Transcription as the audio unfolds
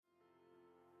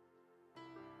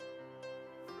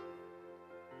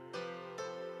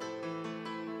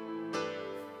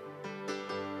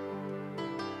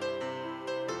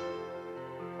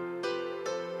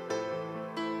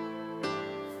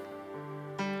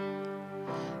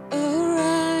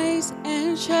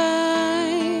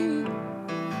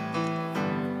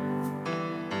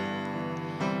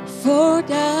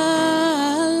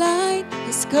the light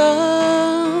has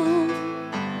come,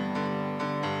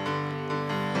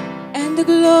 and the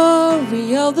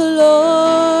glory of the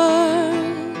Lord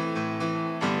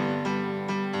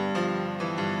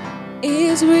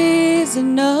is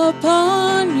risen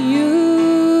upon you.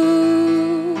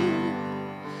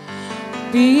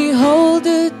 Behold,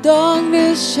 the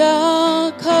darkness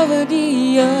shall cover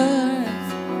the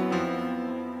earth,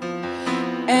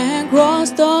 and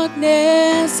gross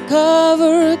darkness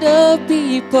cover the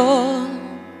people.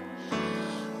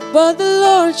 But the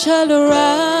Lord shall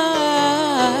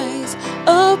arise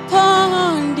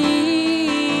upon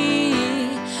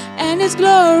thee, and His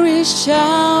glory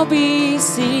shall be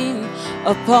seen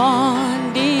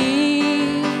upon thee.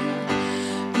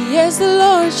 Yes, the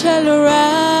Lord shall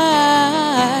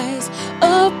arise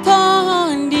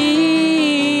upon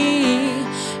thee,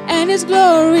 and His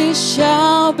glory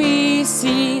shall be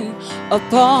seen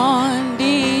upon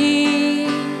thee,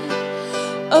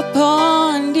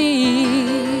 upon thee.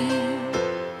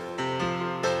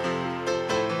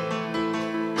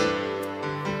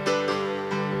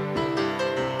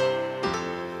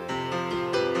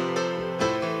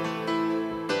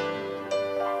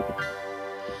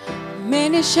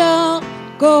 Many shall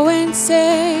go and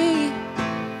say,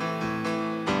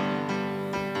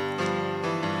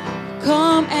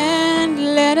 come and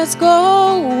let us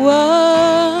go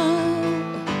up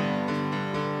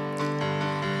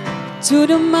to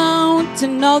the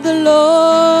mountain of the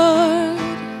Lord,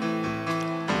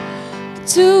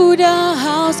 to the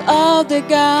house of the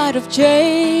God of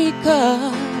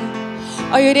Jacob.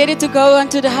 Are you ready to go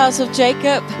unto the house of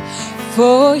Jacob?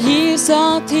 For He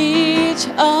shall teach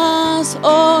us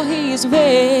all His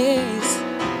ways,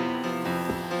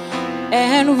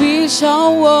 and we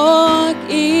shall walk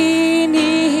in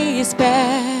His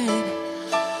path.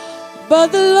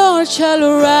 But the Lord shall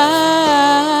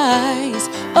arise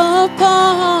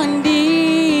upon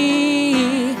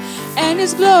thee, and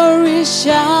His glory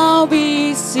shall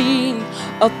be seen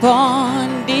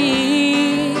upon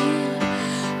thee.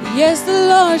 Yes, the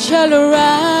Lord shall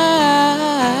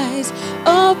arise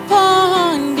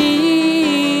upon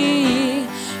thee,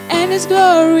 and His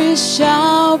glory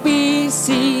shall be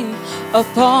seen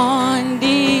upon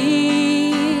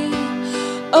thee,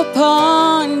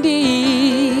 upon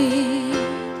thee.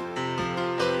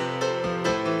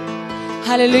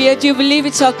 Hallelujah. Do you believe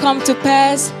it shall come to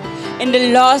pass? In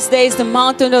the last days, the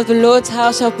mountain of the Lord's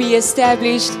house shall be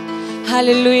established.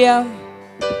 Hallelujah.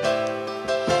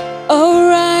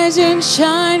 Arise and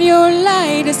shine, your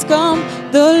light has come.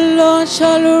 The Lord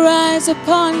shall arise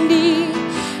upon thee,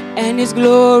 and His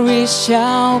glory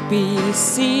shall be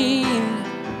seen.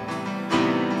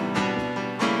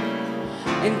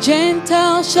 And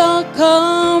Gentiles shall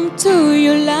come to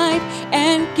your light,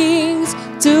 and kings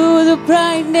to the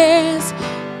brightness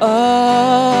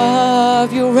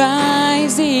of your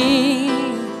rising.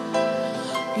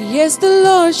 Yes, the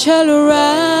Lord shall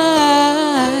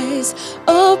arise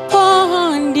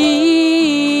upon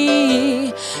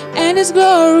thee, and His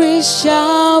glory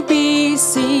shall be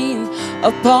seen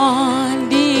upon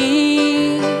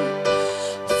thee.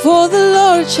 For the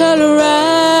Lord shall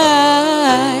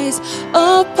arise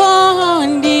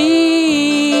upon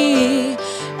thee,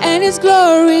 and His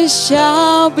glory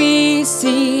shall be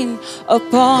seen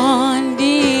upon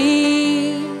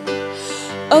thee,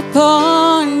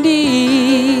 upon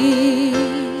thee.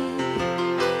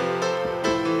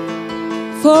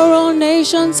 For all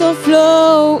nations shall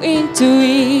flow into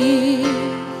it.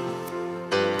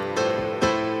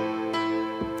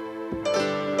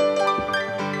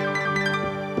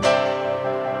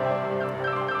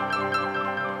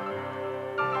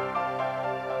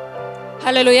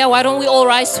 Hallelujah. Why don't we all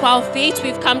rise to our feet?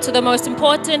 We've come to the most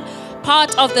important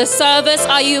part of the service.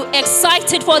 Are you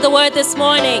excited for the word this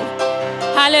morning?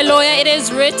 Hallelujah. It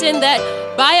is written that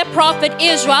by a prophet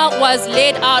Israel was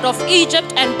led out of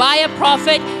Egypt, and by a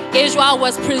prophet Israel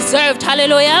was preserved.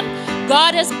 Hallelujah.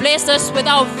 God has blessed us with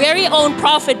our very own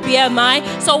prophet BMI.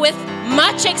 So with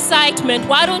much excitement,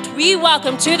 why don't we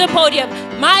welcome to the podium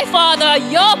my father,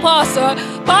 your pastor,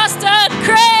 Pastor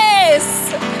Chris.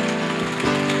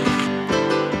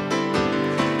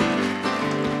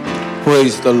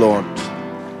 Praise the Lord.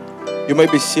 You may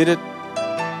be seated.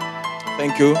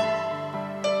 Thank you.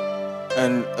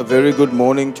 And a very good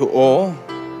morning to all.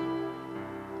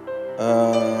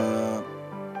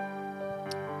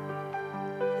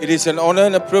 It is an honor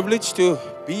and a privilege to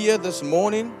be here this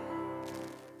morning.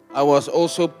 I was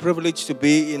also privileged to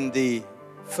be in the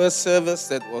first service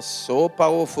that was so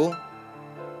powerful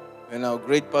when our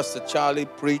great Pastor Charlie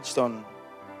preached on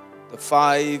the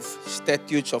 5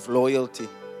 statutes of loyalty.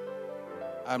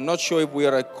 I'm not sure if we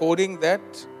are recording that.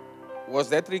 Was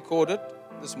that recorded,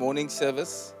 this morning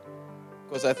service?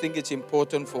 Because I think it's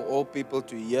important for all people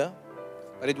to hear.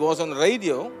 But it was on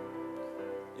radio.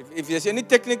 If there's any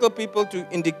technical people to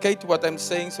indicate what I'm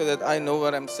saying so that I know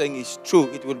what I'm saying is true,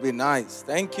 it would be nice.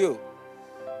 Thank you.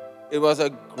 It was a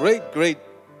great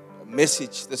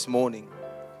message this morning.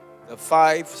 The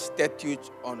 5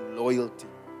 statutes on loyalty.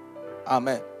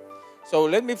 Amen. So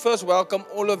let me first welcome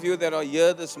all of you that are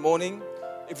here this morning.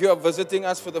 If you are visiting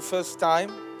us for the first time,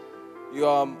 you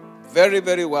are very,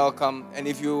 very welcome. And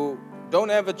if you don't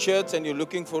have a church and you're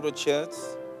looking for a church,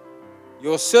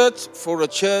 your search for a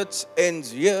church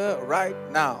ends here right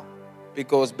now,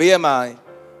 because BMI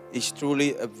is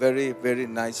truly a very, very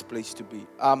nice place to be.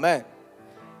 Amen.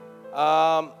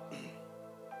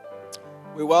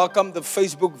 We welcome the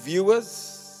Facebook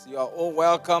viewers. You are all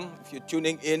welcome if you're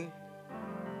tuning in.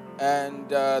 And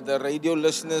the radio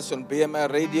listeners on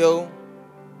BMI Radio.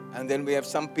 And then we have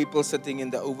some people sitting in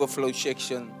the overflow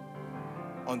section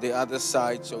on the other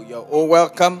side. So you're all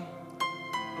welcome.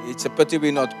 It's a pity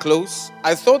we're not close.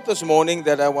 I thought this morning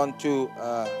that I want to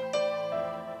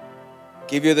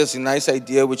give you this nice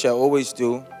idea, which I always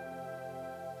do,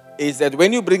 is that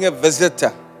when you bring a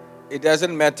visitor, it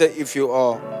doesn't matter if you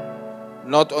are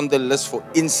not on the list for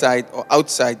inside or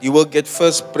outside. You will get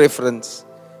first preference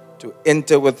to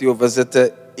enter with your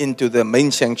visitor into the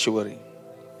main sanctuary.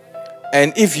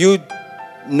 And if you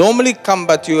normally come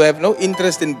but you have no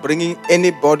interest in bringing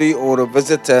anybody or a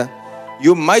visitor,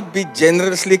 you might be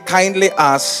generously, kindly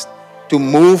asked to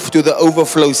move to the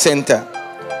overflow center,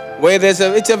 where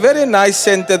it's a very nice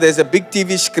center. There's a big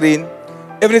TV screen.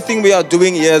 Everything we are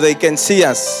doing here, they can see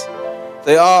us.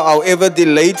 They are, however,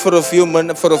 delayed for a few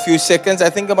minutes, for a few seconds. I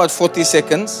think about 40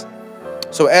 seconds.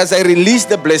 So as I release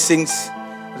the blessings,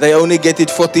 they only get it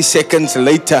 40 seconds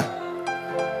later.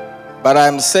 But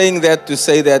I'm saying that to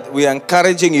say that we are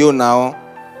encouraging you now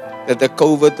that the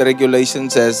COVID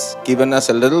regulations has given us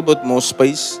a little bit more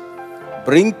space.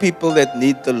 Bring people that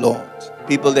need the Lord,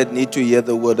 people that need to hear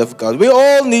the word of God. We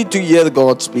all need to hear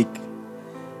God speak.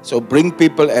 So bring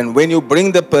people, and when you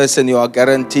bring the person, you are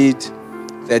guaranteed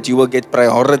that you will get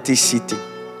priority seating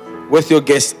with your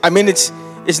guests. I mean, it's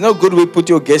no good we put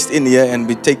your guest in here and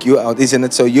we take you out, isn't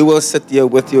it? So you will sit here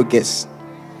with your guests.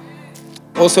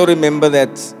 Also remember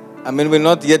that, we're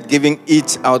not yet giving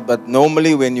each out, but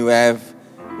normally when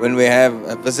we have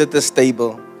a visitor's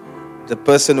table, the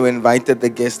person who invited the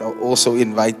guest are also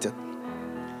invited.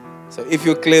 So if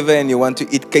you're clever and you want to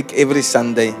eat cake every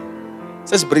Sunday,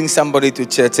 just bring somebody to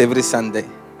church every Sunday.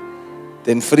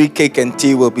 Then free cake and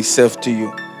tea will be served to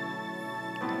you.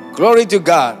 Glory to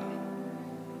God.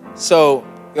 So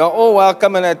you're all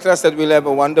welcome, and I trust that we'll have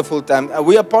a wonderful time.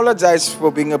 We apologize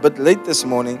for being a bit late this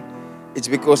morning. It's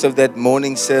because of that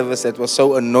morning service that was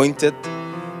so anointed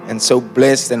and so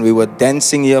blessed, and we were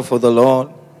dancing here for the Lord.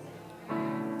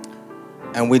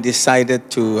 And we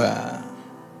decided to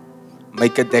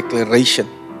make a declaration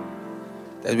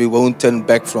that we won't turn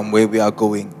back from where we are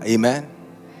going. Amen.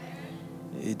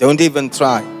 You don't even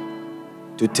try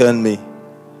to turn me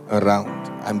around.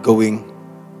 I'm going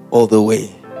all the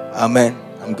way. Amen.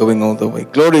 I'm going all the way.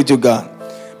 Glory to God.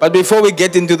 But before we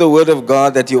get into the word of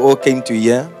God that you all came to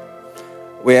hear,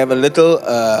 we have a little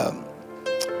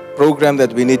program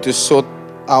that we need to sort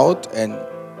out and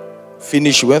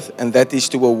finish with, and that is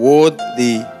to award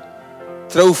the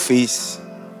trophies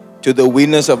to the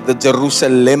winners of the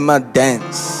Jerusalem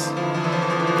dance.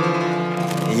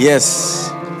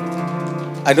 Yes.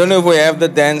 I don't know if we have the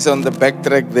dance on the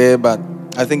backtrack there, but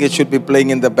I think it should be playing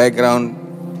in the background.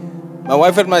 My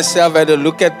wife and myself had a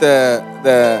look at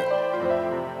the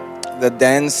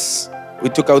dance. We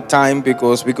took our time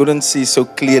because we couldn't see so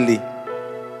clearly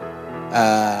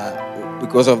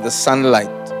because of the sunlight.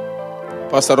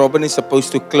 Pastor Robin is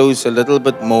supposed to close a little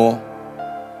bit more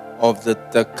of the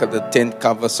tent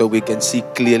cover so we can see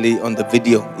clearly on the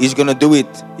video. He's going to do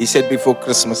it. He said before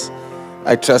Christmas.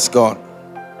 I trust God.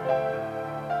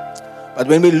 But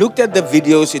when we looked at the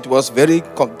videos, it was very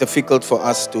difficult for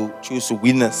us to choose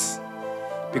winners,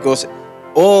 because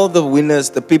all the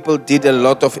winners, the people did a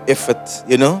lot of effort,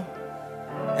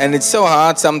 And it's so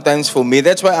hard sometimes for me.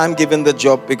 That's why I'm given the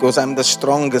job, because I'm the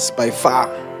strongest by far.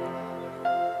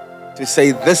 To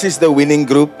say this is the winning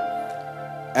group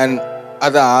and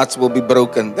other hearts will be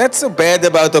broken. That's so bad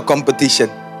about a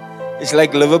competition. It's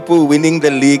like Liverpool winning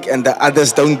the league and the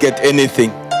others don't get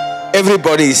anything.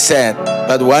 Everybody is sad,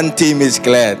 but one team is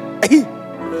glad. You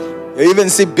even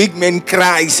see big men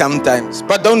cry sometimes.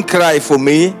 But don't cry for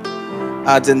me,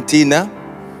 Argentina.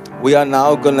 We are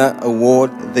now going to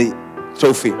award the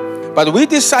trophy. But we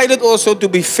decided also to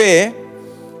be fair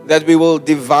that we will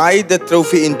divide the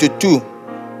trophy into two,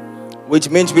 which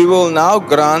means we will now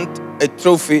grant a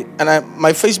trophy. And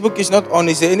my Facebook is not on.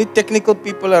 Is there any technical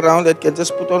people around that can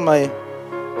just put on my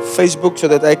Facebook so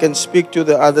that I can speak to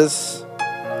the others?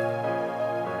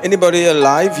 Anybody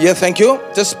alive? Yeah, thank you.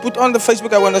 Just put on the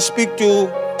Facebook. I want to speak to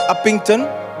Uppington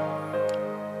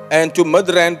and to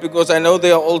Midrand because I know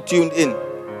they are all tuned in.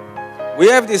 We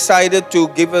have decided to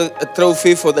give a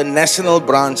trophy for the national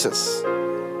branches.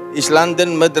 East London,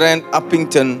 Midrand,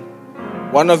 Uppington.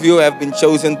 One of you have been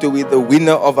chosen to be the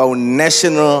winner of our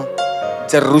national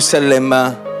Jerusalem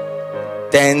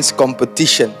dance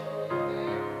competition.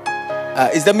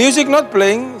 Is the music not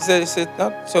playing? Is it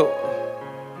not? So,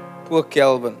 poor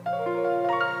Calvin.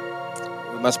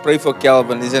 We must pray for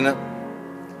Calvin, isn't it?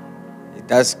 He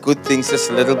does good things just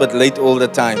a little bit late all the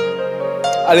time.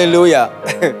 Hallelujah.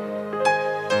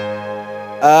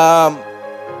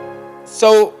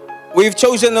 So, we've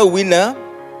chosen a winner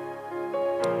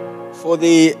for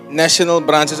the national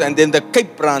branches and then the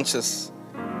Cape branches,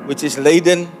 which is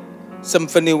Leiden,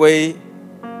 Symphony Way,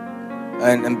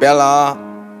 and Bella,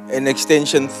 and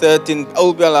extension 13,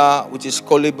 Old Bella, which is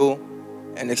Kolibu,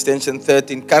 and extension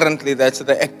 13. Currently, that's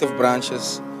the active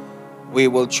branches. We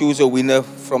will choose a winner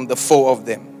from the 4 of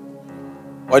them.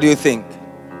 What do you think?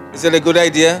 Is it a good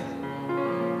idea?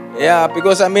 Yeah,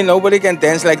 because nobody can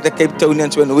dance like the Cape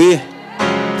Townians when we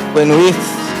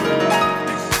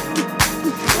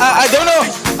I don't know.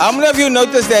 How many of you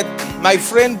noticed that my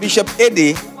friend Bishop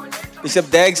Eddie,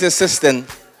 Bishop Dag's assistant,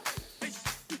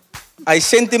 I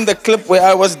sent him the clip where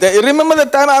I was there. You remember the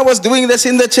time I was doing this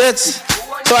in the church?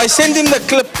 So I sent him the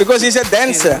clip because he's a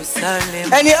dancer.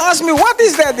 And he asked me, what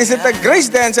is that? Is it a grace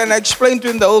dance? And I explained to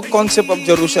him the whole concept of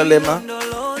Jerusalem.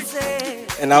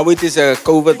 And now it is a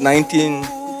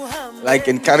COVID-19 like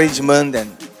encouragement.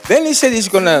 And then he said he's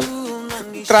going to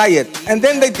try it. And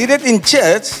then they did it in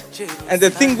church. And the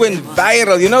thing went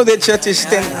viral. You know, their church is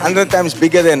 100 times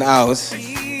bigger than ours.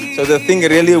 So the thing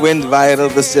really went viral,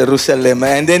 this Jerusalem.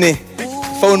 And then he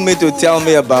phoned me to tell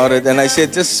me about it. And I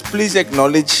said, just please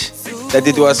acknowledge that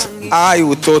it was I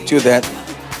who taught you that.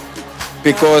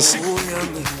 Because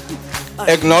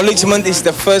acknowledgement is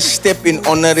the first step in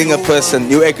honoring a person.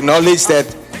 You acknowledge that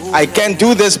I can't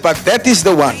do this, but that is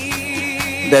the one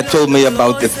that told me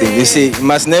about the thing. You see, you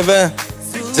must never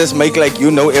just make like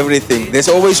you know everything. There's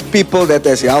always people that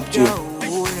has helped you.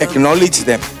 Acknowledge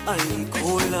them.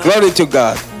 Glory to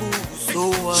God.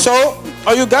 So,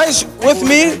 are you guys with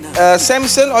me?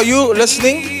 Samson, are you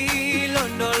listening?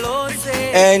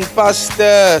 And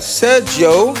Pastor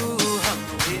Sergio,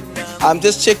 I'm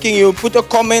just checking you. Put a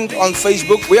comment on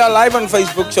Facebook. We are live on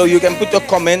Facebook, so you can put a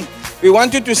comment. We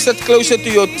want you to sit closer to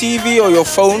your TV or your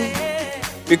phone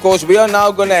because we are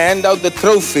now going to hand out the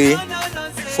trophy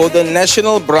for the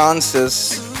national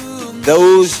branches,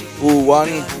 those who won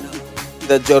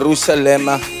the Jerusalem.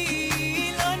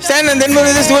 Stand and then we'll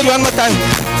just do it one more time.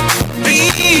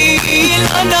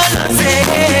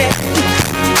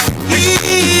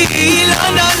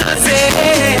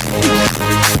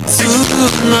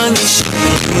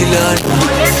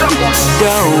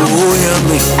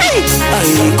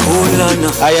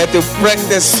 I had to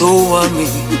practice.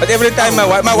 But every time my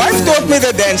wife taught me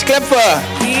the dance. Clap for her.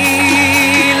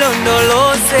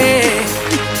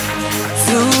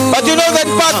 But you know that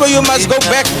part where you must go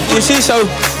back. You see, so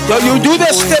you do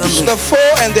the steps, the 4,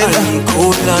 and then.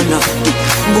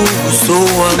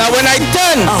 Now when I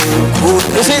turn,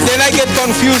 you see, then I get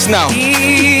confused now.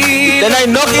 Then I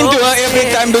knock into her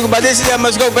every time, but this I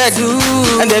must go back,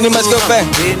 and then you must go back.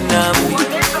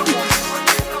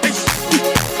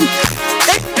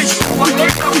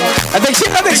 I think she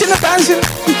not dancing.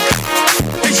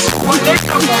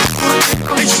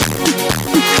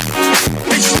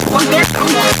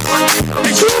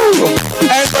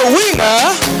 And the winner,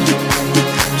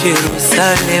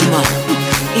 Jerusalem,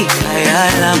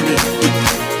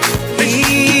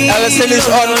 Alison is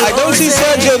on. I don't see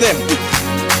Sergio then.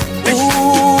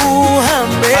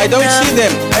 I don't see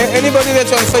them. Anybody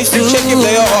that's on Facebook, check if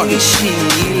they are on.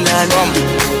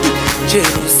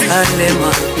 Jerusalem,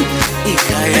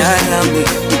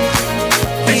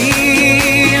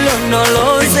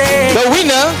 the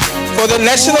winner for the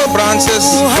national branches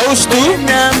goes to,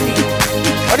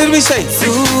 what did we say?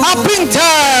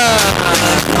 Uppington!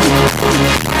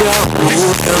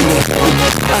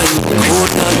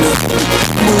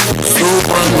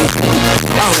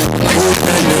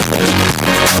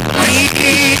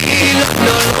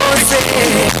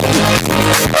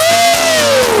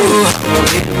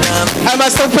 I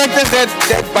must have practiced that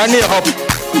bunny hop.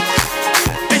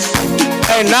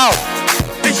 And now,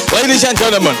 ladies and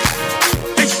gentlemen,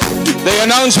 the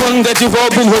announcement that you've all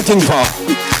been waiting for.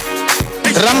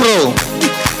 Drum roll.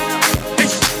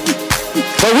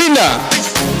 The winner.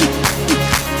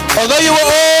 Although you were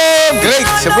all great,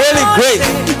 really great,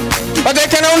 but there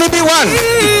can only be one.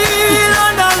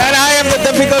 And I have the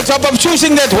difficult job of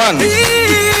choosing that one.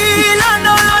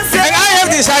 And I have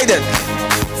decided,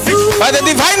 by the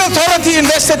divine authority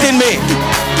invested in me,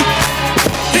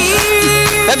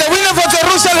 that the winner for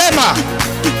Jerusalem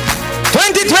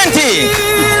 2020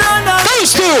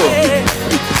 goes to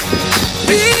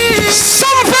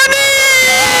Symphony!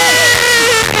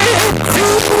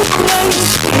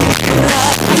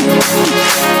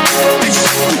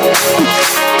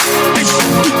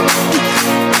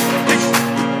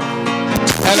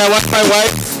 And I want my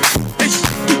wife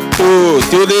to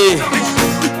do the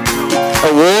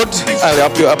award. I'll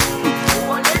help you up.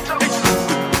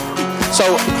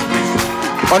 So,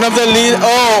 one of the lead.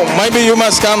 Oh, maybe you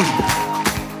must come.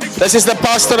 This is the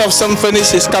pastor of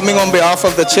Symphonies. He's coming on behalf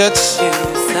of the church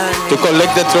to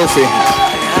collect the trophy.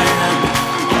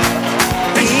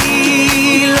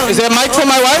 Is there a mic for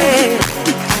my wife?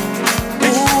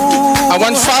 I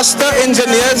want faster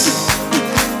engineers.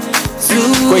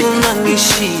 Quick.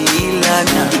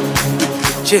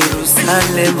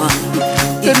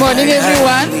 Good morning,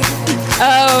 everyone.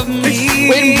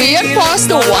 When me and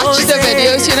Pastor watch the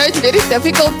videos, you know, it's very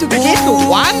difficult to get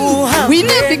one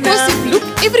winner because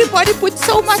everybody put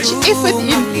so much effort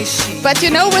in. But you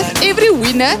know, with every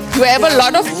winner, you have a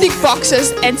lot of tick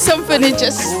boxes, and Symphony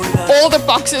just all the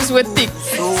boxes were ticked.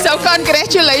 So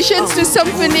congratulations to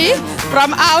Symphony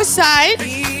from our side.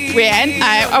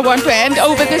 I want to hand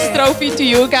over this trophy to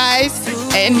you guys,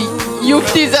 and you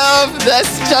deserve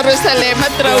this Jerusalem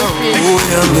trophy.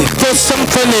 For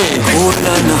Symphony.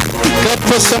 Clap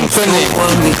for Symphony.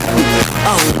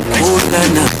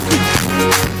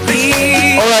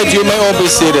 Alright, you may all be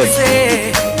seated.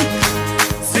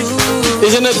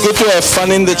 Isn't it good to have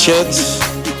fun in the church?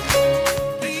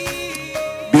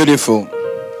 Beautiful.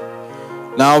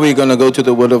 Now we're going to go to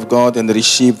the Word of God and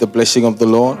receive the blessing of the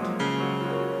Lord.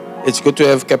 It's good to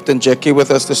have Captain Jackie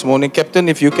with us this morning. Captain,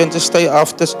 if you can just stay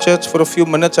after church for a few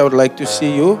minutes, I would like to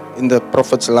see you in the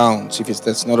Prophet's Lounge, if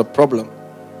that's not a problem.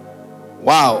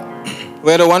 Wow.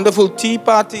 We had a wonderful tea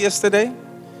party yesterday.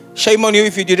 Shame on you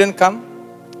if you didn't come.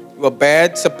 You were a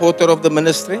bad supporter of the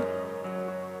ministry.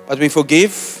 But we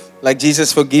forgive, like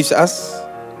Jesus forgives us.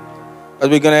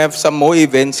 But we're going to have some more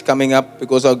events coming up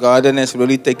because our garden has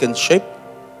really taken shape.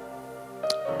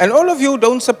 And all of you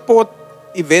don't support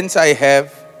events I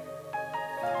have.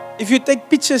 If you take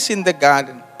pictures in the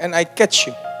garden and I catch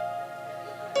you,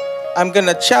 I'm going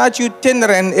to charge you 10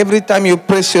 rand every time you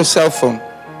press your cell phone.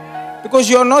 Because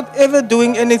you're not ever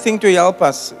doing anything to help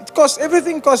us.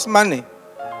 Everything costs money.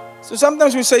 So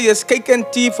sometimes we say, yes, cake and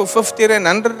tea for 50 rand,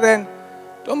 100 rand.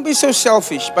 Don't be so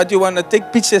selfish, but you want to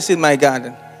take pictures in my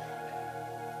garden.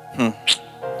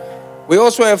 We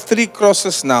also have 3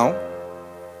 crosses now.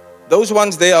 Those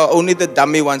ones, they are only the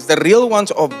dummy ones. The real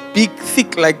ones are big,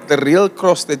 thick, like the real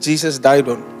cross that Jesus died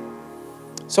on.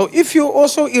 So if you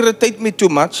also irritate me too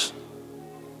much,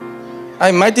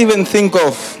 I might even think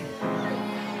of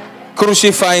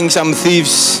crucifying some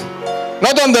thieves.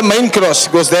 Not on the main cross,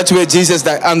 because that's where Jesus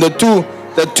died. And the two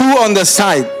on the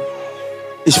side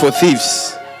is for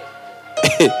thieves.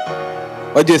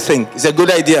 What do you think? It's a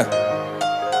good idea.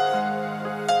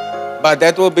 But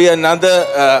that will be another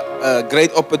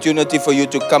great opportunity for you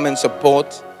to come and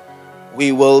support.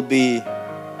 We will be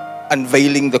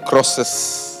unveiling the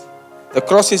crosses. The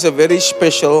cross is a very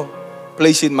special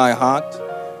place in my heart.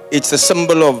 It's a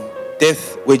symbol of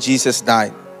death where Jesus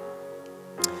died.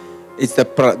 It's the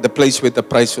place where the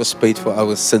price was paid for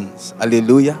our sins.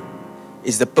 Hallelujah.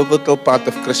 It's the pivotal part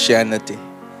of Christianity.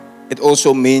 It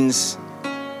also means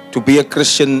to be a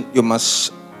Christian, you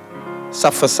must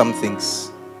suffer some things.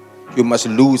 You must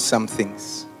lose some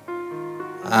things.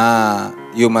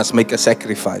 You must make a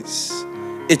sacrifice.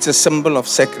 It's a symbol of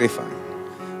sacrifice.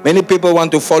 Many people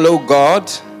want to follow God,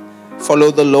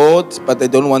 follow the Lord, but they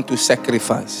don't want to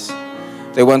sacrifice.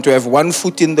 They want to have one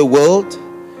foot in the world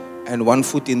and one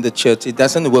foot in the church. It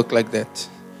doesn't work like that.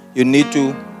 You need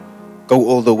to go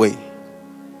all the way.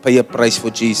 Pay a price for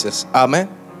Jesus. Amen.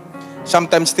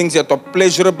 Sometimes things that are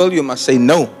pleasurable, you must say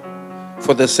no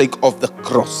for the sake of the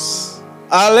cross.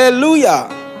 Hallelujah.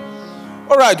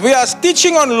 All right, we are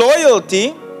teaching on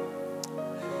loyalty.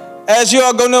 As you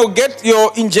are going to get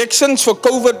your injections for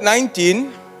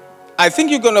COVID-19, I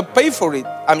think you're going to pay for it.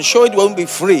 I'm sure it won't be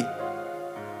free.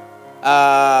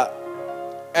 I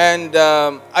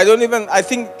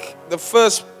think the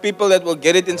first people that will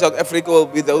get it in South Africa will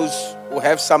be those who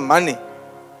have some money.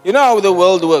 You know how the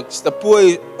world works. The poor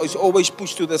is always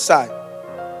pushed to the side.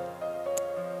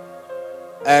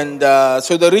 And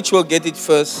so the rich will get it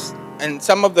first. And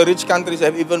some of the rich countries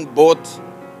have even bought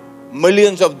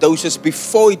millions of doses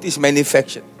before it is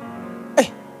manufactured.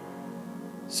 Hey.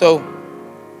 So,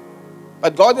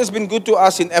 but God has been good to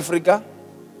us in Africa,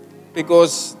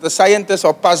 because the scientists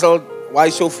are puzzled why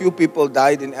so few people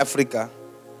died in Africa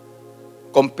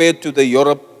compared to the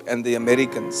Europe and the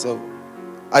Americans. So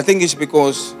I think it's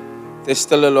because there's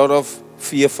still a lot of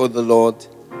fear for the Lord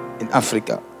in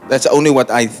Africa. That's only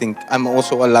what I think. I'm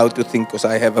also allowed to think because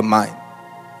I have a mind.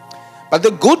 But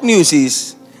the good news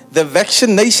is the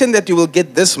vaccination that you will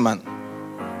get this month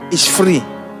is free.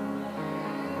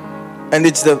 And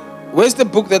it's where's the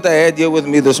book that I had here with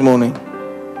me this morning?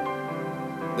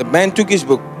 The man took his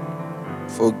book,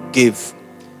 Forgive.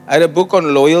 I had a book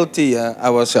on loyalty. I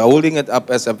was holding it up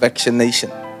as a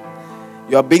vaccination.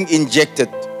 You are being injected.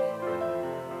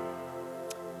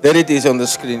 There it is on the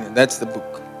screen. That's the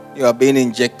book. You are being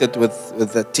injected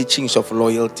with the teachings of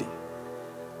loyalty.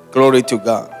 Glory to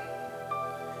God.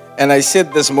 And I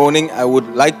said this morning, I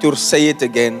would like to say it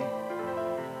again,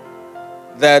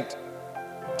 that,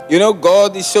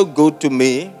 God is so good to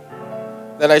me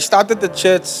that I started the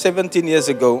church 17 years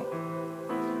ago.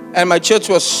 And my church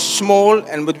was small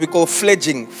and what we call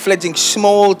fledging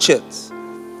small church.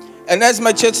 And as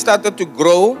my church started to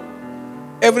grow,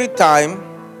 every time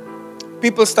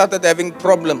people started having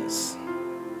problems.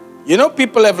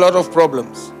 People have a lot of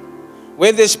problems.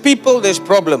 Where there's people, there's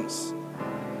problems.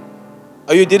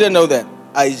 Oh, you didn't know that?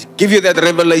 I give you that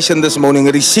revelation this morning.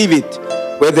 Receive it.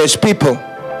 Where there's people,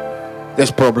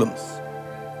 there's problems.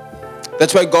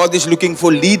 That's why God is looking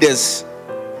for leaders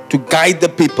to guide the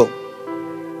people.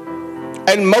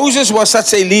 And Moses was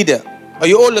such a leader. Are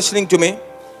you all listening to me?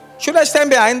 Should I stand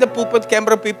behind the pulpit,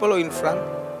 camera people, or in front?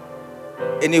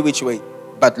 Any which way,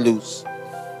 but loose.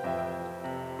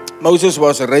 Moses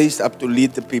was raised up to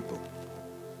lead the people.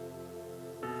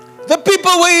 The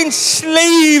people were in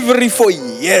slavery for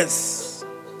years.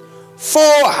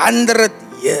 400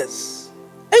 years.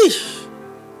 Eish.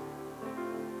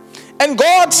 And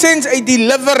God sends a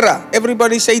deliverer.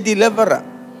 Everybody say deliverer.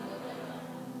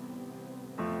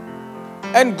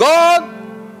 And God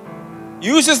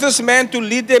uses this man to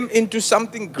lead them into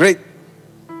something great.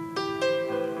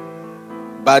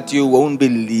 But you won't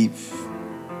believe.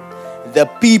 The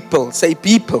people, say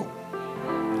people.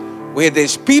 Where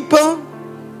there's people,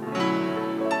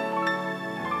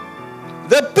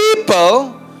 the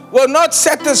people were not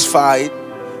satisfied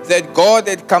that God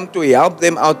had come to help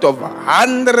them out of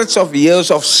hundreds of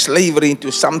years of slavery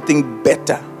into something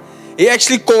better. He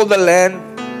actually called the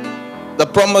land, the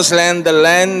promised land, the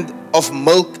land of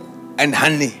milk and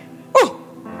honey. Oh.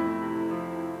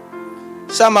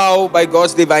 Somehow, by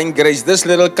God's divine grace, this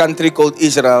little country called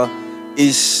Israel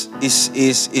is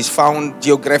found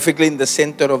geographically in the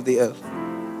center of the earth.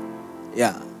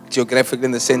 Yeah, geographically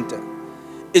in the center.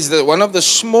 It's one of the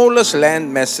smallest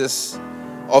land masses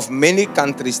of many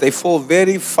countries. They fall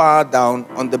very far down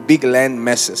on the big land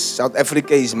masses. South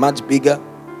Africa is much bigger.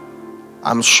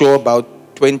 I'm sure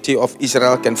about 20 of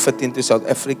Israel can fit into South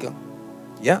Africa.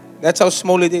 Yeah, that's how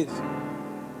small it is.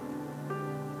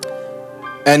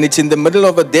 And it's in the middle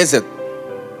of a desert.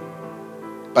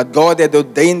 But God had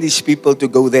ordained these people to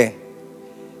go there.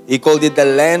 He called it the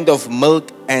land of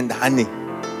milk and honey.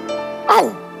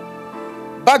 Ow!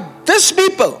 But this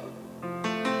people,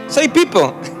 say people,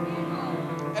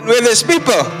 and where there's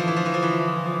people,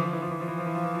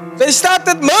 they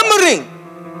started murmuring.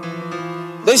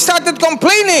 They started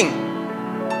complaining.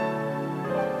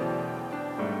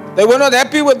 They were not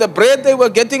happy with the bread they were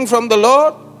getting from the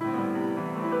Lord.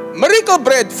 Miracle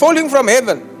bread falling from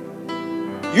heaven.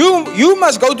 You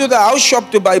must go to the house shop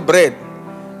to buy bread.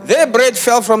 Their bread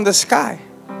fell from the sky.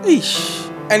 Eesh.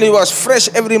 And it was fresh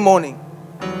every morning.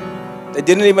 They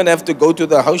didn't even have to go to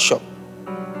the house shop.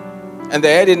 And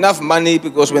they had enough money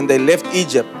because when they left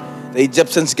Egypt, the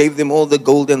Egyptians gave them all the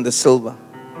gold and the silver.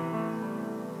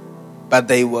 But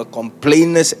they were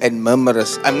complainers and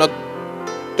murmurers. I'm not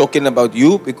talking about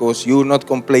you because you're not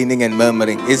complaining and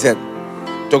murmuring, is it?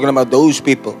 Talking about those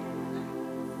people.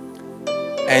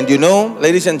 And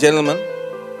ladies and gentlemen,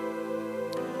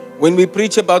 when we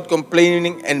preach about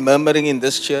complaining and murmuring in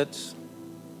this church,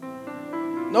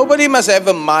 nobody must have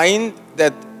a mind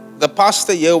that the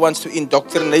pastor here wants to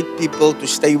indoctrinate people to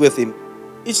stay with him.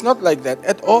 It's not like that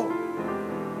at all.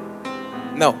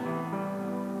 No.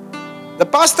 The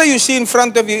pastor you see in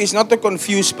front of you is not a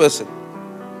confused person.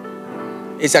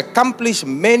 He's accomplished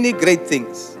many great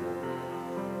things.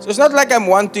 So it's not like I'm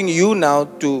wanting you now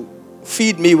to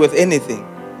feed me with anything.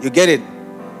 You get it?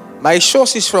 My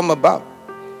source is from above.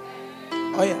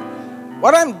 Oh yeah.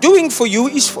 What I'm doing for you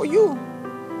is for you.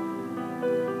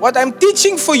 What I'm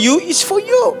teaching for you is for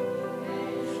you.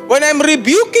 When I'm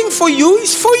rebuking for you,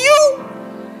 it's for you.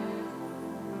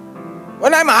 When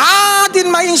I'm hard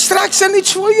in my instruction,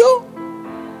 it's for you.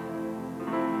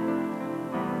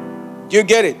 Do you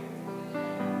get it?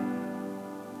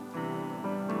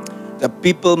 The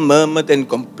people murmured and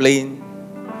complained,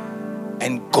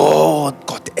 and God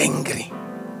got angry.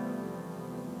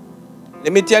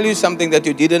 Let me tell you something that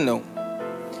you didn't know.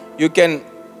 You can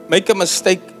make a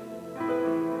mistake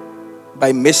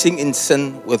by messing in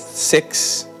sin with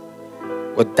sex,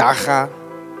 with daga,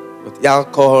 with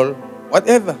alcohol,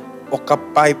 whatever, or a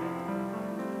pipe.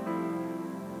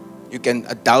 You can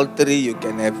adultery, you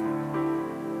can have.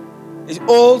 It's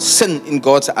all sin in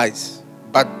God's eyes.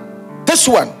 But this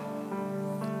one,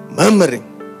 murmuring,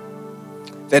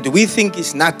 that we think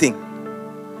is nothing,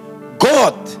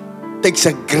 God takes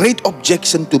a great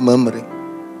objection to murmuring.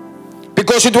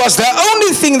 Because it was the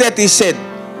only thing that He said,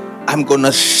 I'm going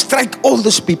to strike all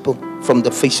these people from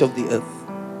the face of the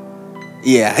earth.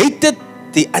 He hated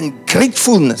the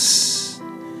ungratefulness,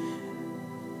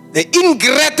 the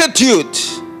ingratitude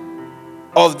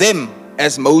of them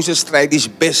as Moses tried his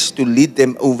best to lead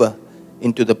them over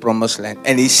into the promised land.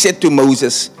 And he said to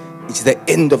Moses, it's the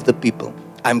end of the people.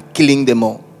 I'm killing them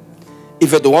all.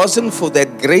 If it wasn't for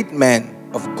that great man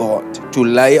of God to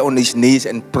lie on his knees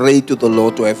and pray to the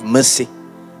Lord to have mercy,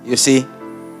 you see,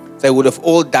 they would have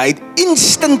all died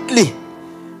instantly,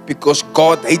 because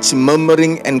God hates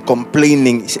murmuring and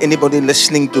complaining. Is anybody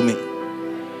listening to me?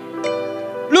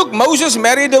 Look, Moses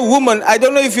married a woman. I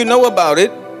don't know if you know about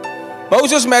it.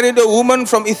 Moses married a woman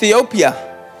from Ethiopia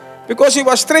because he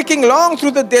was trekking long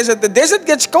through the desert. The desert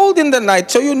gets cold in the night,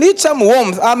 so you need some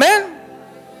warmth. Amen?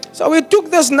 So he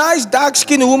took this nice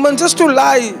dark-skinned woman just to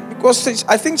lie, because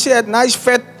I think she had nice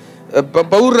fat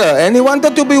babora, and he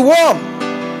wanted to be warm.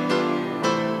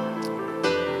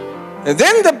 And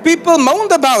then the people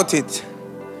moaned about it.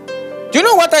 Do you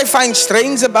know what I find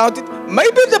strange about it?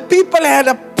 Maybe the people had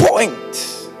a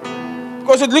point,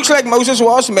 because it looks like Moses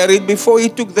was married before he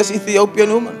took this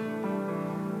Ethiopian woman.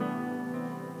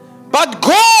 But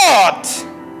God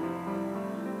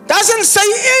doesn't say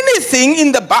anything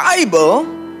in the Bible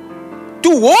to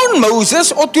warn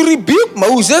Moses or to rebuke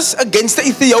Moses against the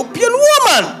Ethiopian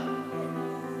woman.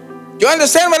 Do you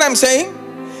understand what I'm saying?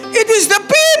 It is the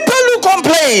people who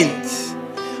complained.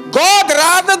 God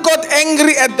rather got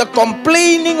angry at the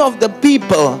complaining of the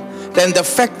people than the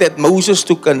fact that Moses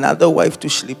took another wife to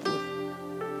sleep with.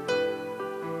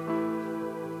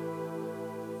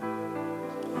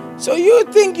 So you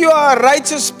think you are a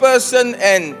righteous person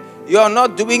and you are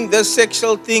not doing the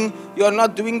sexual thing, you are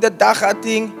not doing the daga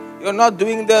thing, you are not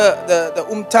doing the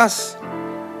umtas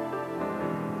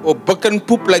or buck and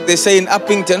poop like they say in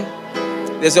Uppington.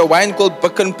 There's a wine called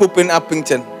buck and poop in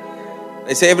Uppington.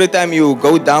 They say every time you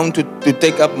go down to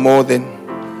take up more,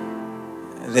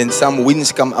 then some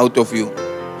winds come out of you.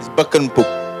 It's buck and poop.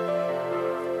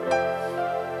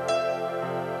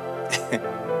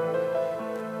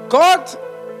 God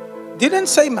didn't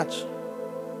say much.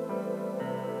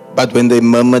 But when they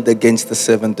murmured against the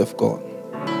servant of God,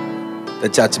 the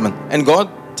judgment, and God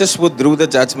just withdrew the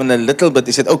judgment a little bit.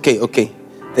 He said, okay,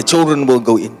 the children will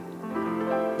go in,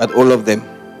 but all of them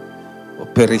will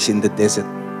perish in the desert.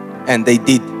 And they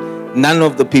did. None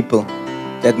of the people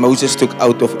that Moses took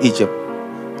out of Egypt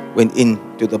went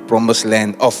into the promised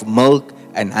land of milk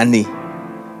and honey.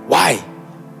 Why?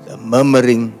 The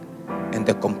murmuring and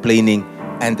the complaining.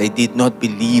 And they did not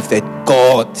believe that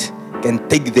God can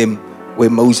take them where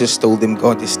Moses told them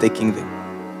God is taking them.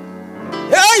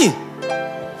 Hey!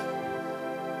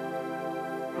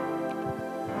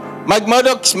 Mike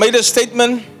Murdoch made a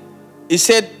statement. He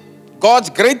said,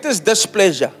 God's greatest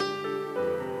displeasure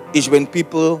is when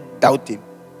people doubt Him.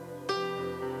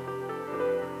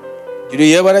 Did you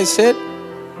hear what I said?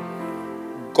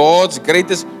 God's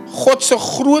greatest, God se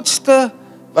grootste,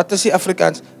 wat is die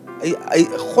Afrikaans?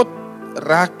 God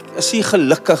raak, is nie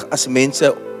gelukkig as mense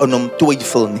aan hom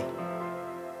twyfel nie.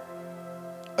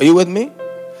 Are you with me?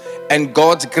 And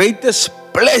God's greatest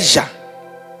pleasure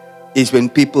is when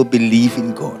people believe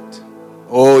in God.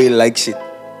 Oh, He likes it.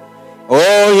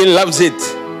 Oh, He loves it.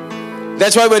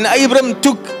 That's why when Abram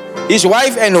took his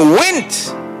wife and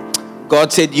went,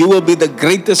 God said, you will be the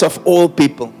greatest of all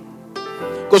people.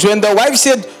 Because when the wife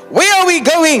said, where are we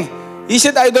going? He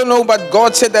said, I don't know, but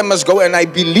God said I must go, and I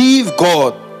believe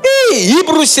God. Hey,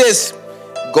 Hebrews says,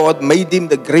 God made him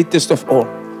the greatest of all.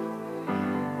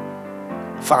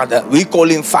 Father, we call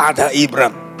him Father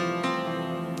Abram.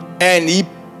 And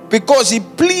because he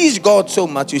pleased God so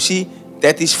much, you see,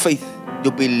 that is faith.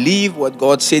 You believe what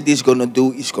God said He's going to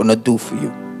do for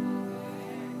you.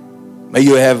 May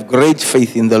you have great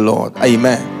faith in the Lord.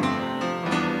 Amen.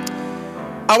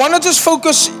 I want to just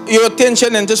focus your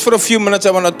attention, and just for a few minutes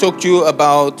I want to talk to you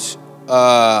about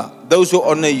those who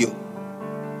honor you.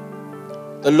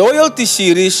 The loyalty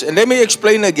series, and let me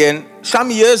explain again.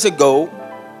 Some years ago,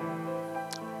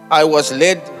 I was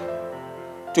led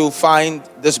to find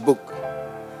this book.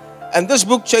 And this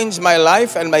book changed my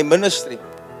life and my ministry.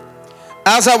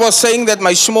 As I was saying that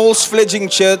my small fledgling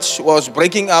church was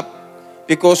breaking up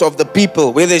because of the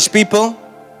people. Where there's people,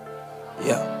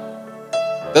 yeah.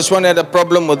 This one had a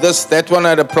problem with this, that one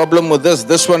had a problem with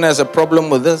this one has a problem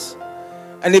with this.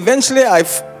 And eventually,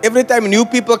 every time new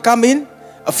people come in,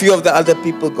 a few of the other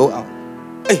people go out.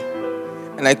 Hey.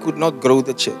 And I could not grow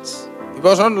the church. It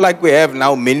was not like we have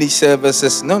now many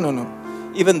services. No.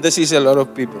 Even this is a lot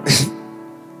of people.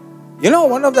 You know,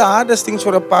 one of the hardest things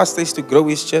for a pastor is to grow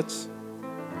his church.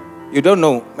 You don't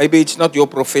know. Maybe it's not your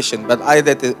profession, but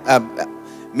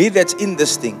me that's in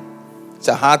this thing, it's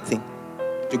a hard thing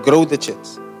to grow the church.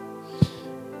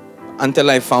 Until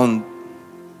I found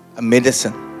a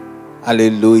medicine.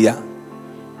 Hallelujah.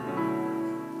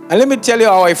 And let me tell you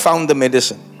how I found the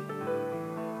medicine.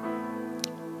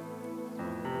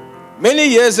 Many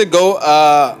years ago,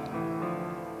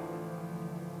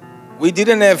 we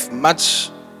didn't have much,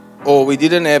 or we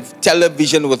didn't have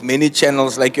television with many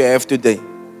channels like you have today.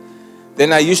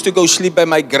 Then I used to go sleep by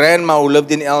my grandma who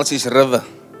lived in Elsie's River,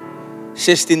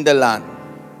 16de Laan.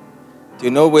 Do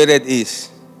you know where that is?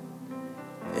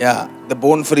 Yeah, the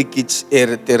Born Free Kids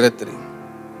territory.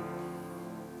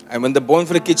 And when the Born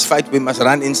Free Kids fight, we must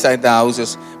run inside the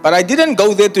houses. But I didn't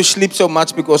go there to sleep so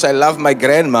much because I love my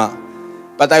grandma.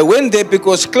 But I went there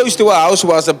because close to our house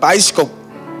was a bioscope,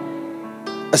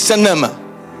 a cinema.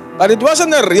 But it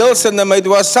wasn't a real cinema. It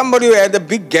was somebody who had a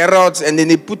big garage, and then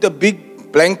he put a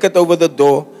big blanket over the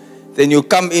door. Then you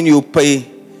come in, you pay.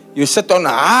 You sit on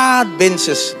hard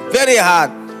benches, very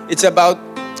hard. It's about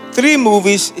 3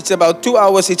 movies. It's about 2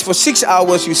 hours. It's for 6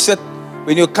 hours you sit.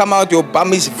 When you come out, your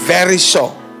bum is very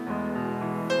sore.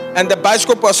 And the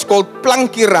bioscope was called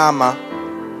Plankirama.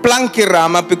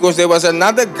 Plankirama because there was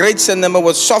another great cinema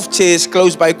with soft chairs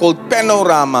close by called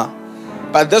Panorama.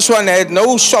 But this one had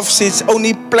no soft seats,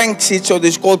 only plank seats. So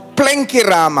it's called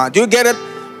Plankirama. Do you get it?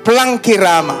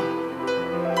 Plankirama.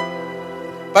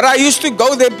 But I used to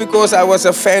go there because I was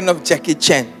a fan of Jackie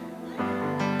Chan.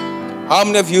 How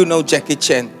many of you know Jackie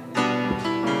Chan?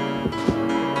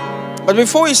 But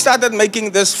before he started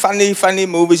making this funny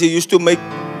movies, he used to make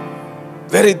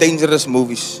very dangerous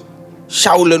movies.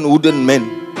 Shaolin Wooden Men.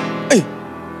 Hey.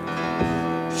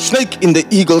 Snake in the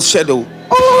Eagle's Shadow.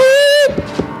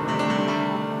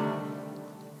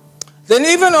 Then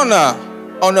even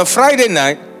on a Friday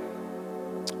night,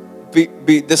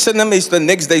 the cinema is the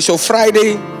next day. So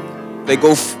Friday,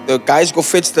 the guys go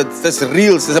fetch this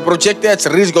reels. There's a projector, it's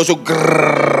reels go so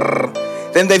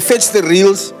grrrr. Then they fetch the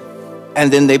reels,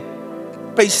 and then they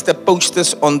paste the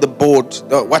posters on the board.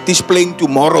 What is playing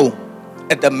tomorrow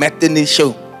at the matinee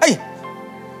show. Hey.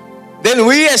 Then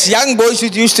we as young boys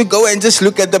used to go and just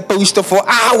look at the poster for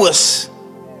hours.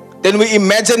 Then we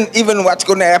imagine even what's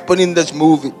going to happen in this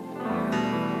movie.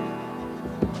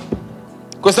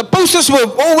 Because the posters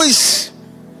were always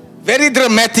very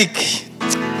dramatic.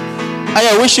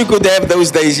 I wish you could have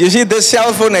those days. You see, the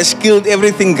cell phone has killed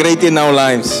everything great in our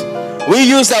lives. We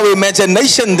used our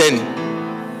imagination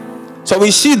then. So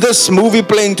we see this movie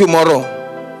playing tomorrow.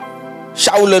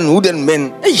 Shaolin Wooden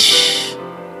Men. Eesh.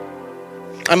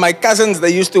 And my cousins,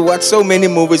 they used to watch so many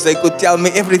movies, they could tell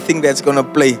me everything that's going to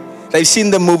play. They've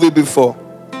seen the movie before.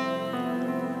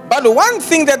 But one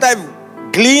thing that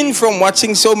I've gleaned from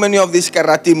watching so many of these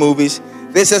karate movies,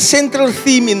 there's a central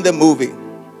theme in the movie.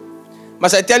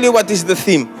 Must I tell you what is the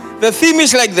theme? The theme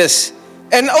is like this.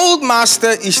 An old master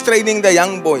is training the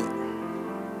young boy.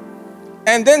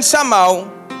 And then somehow,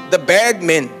 the bad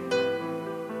man,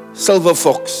 Silver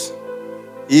Fox,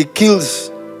 he kills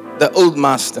the old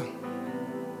master.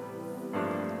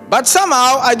 But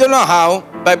somehow, I don't know how,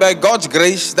 but by God's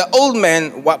grace, the old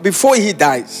man, before he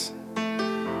dies,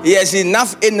 he has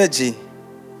enough energy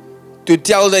to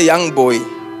tell the young boy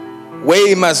where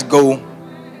he must go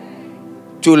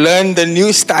to learn the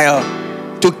new style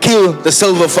to kill the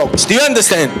silver fox. Do you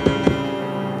understand?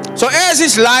 So as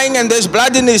he's lying and there's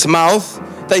blood in his mouth,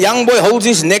 the young boy holds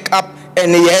his neck up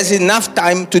and he has enough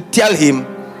time to tell him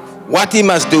what he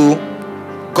must do.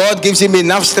 God gives him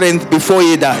enough strength before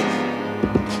he dies.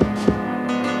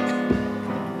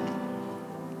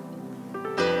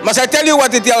 Must I tell you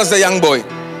what he tells the young boy?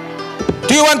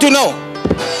 Do you want to know?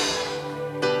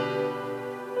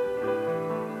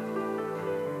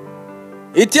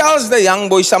 He tells the young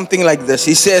boy something like this.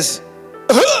 He says,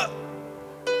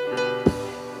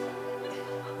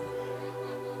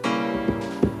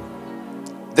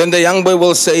 Then the young boy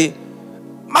will say,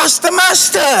 Master,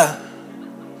 Master.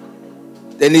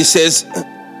 Then he says,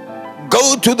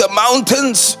 go to the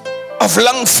mountains of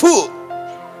Lang Fu.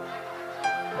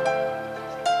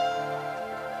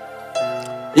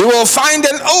 You will find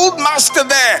an old master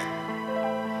there.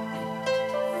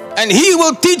 And he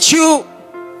will teach you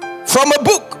from a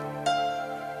book,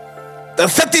 the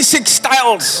 36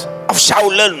 styles of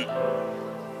Shaolin.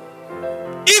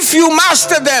 If you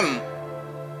master them,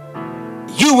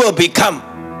 you will become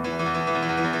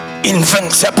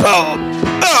invincible.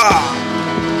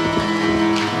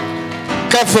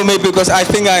 Clap for me because I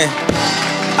think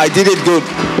I did it good.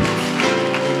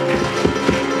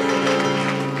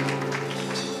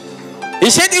 He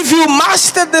said, if you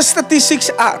master the 36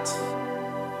 arts,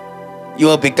 you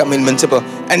will become invincible.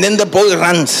 And then the boy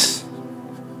runs.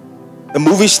 The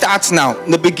movie starts now.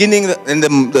 In the beginning, and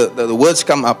the words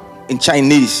come up in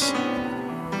Chinese.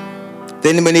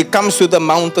 Then when he comes to the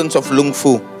mountains of Lung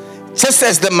Fu, just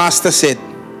as the master said,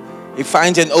 he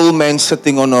finds an old man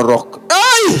sitting on a rock.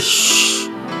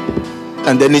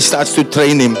 And then he starts to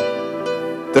train him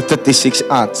the 36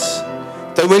 arts.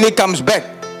 Then when he comes back,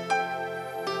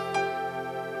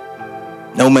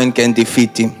 no man can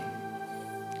defeat him.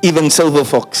 Even Silver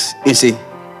Fox, you see.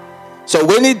 So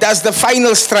when he does the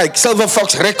final strike, Silver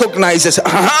Fox recognizes,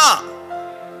 aha!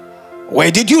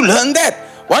 Where did you learn that?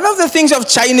 One of the things of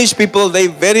Chinese people, they're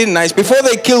very nice. Before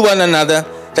they kill one another,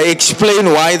 they explain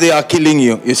why they are killing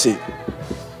you, you see.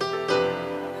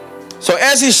 So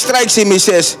as he strikes him, he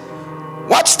says,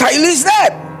 what style is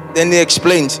that? Then he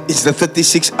explains, it's the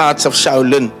 36 arts of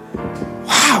Shaolin.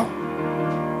 Wow.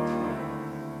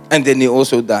 And then he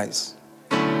also dies.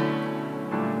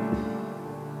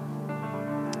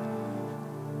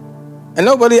 And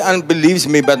nobody unbelieves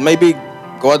me, but maybe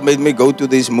God made me go to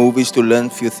these movies to learn a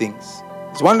few things.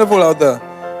 It's wonderful how the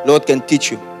Lord can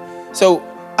teach you. So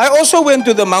I also went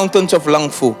to the mountains of Lang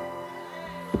Fu.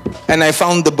 And I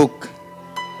found the book.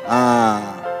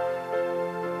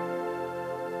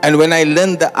 And when I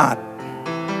learned the art,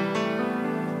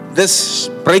 this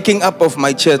breaking up of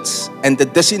my church and the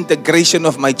disintegration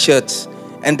of my church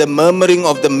and the murmuring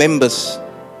of the members,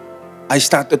 I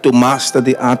started to master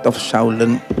the art of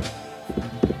Shaolin.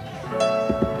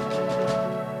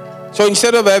 So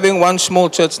instead of having one small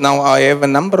church, now I have a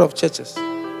number of churches.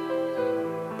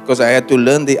 Because I had to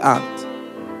learn the art.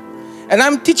 And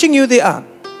I'm teaching you the art.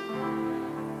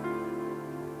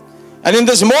 And in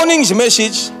this morning's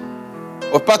message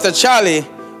of Pastor Charlie,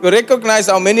 we recognize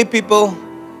how many people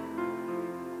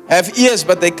have ears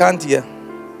but they can't hear.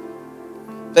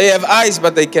 They have eyes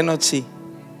but they cannot see.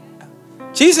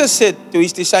 Jesus said to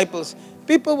his disciples,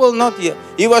 people will not hear.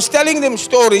 He was telling them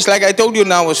stories, like I told you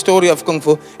now, a story of Kung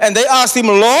Fu. And they asked him,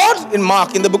 Lord,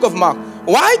 in the book of Mark,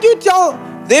 why do you tell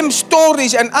them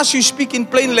stories and us you speak in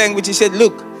plain language? He said,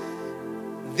 look,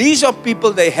 these are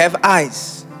people, they have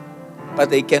eyes, but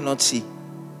they cannot see.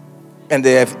 And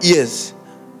they have ears,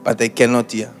 but they cannot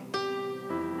hear.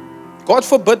 God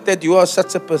forbid that you are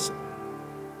such a person.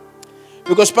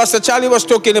 Because Pastor Charlie was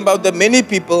talking about the many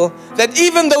people that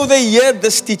even though they hear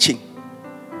this teaching,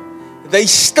 they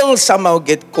still somehow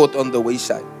get caught on the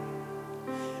wayside.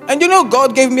 And you know,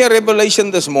 God gave me a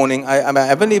revelation this morning. I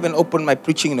haven't even opened my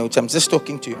preaching notes. I'm just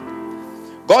talking to you.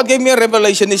 God gave me a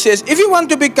revelation. He says, if you want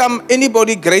to become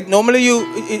anybody great, normally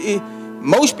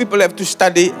most people have to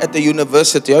study at the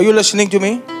university. Are you listening to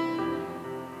me?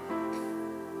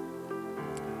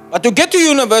 But to get to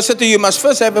university, you must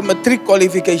first have a matric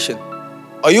qualification.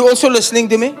 Are you also listening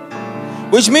to me?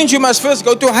 Which means you must first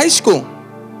go to high school.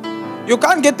 You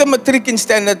can't get the matric in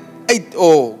standard 8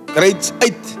 or grade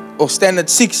 8 or standard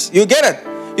 6. You get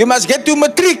it? You must get to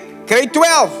matric, grade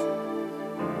 12.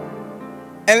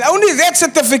 And only that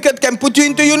certificate can put you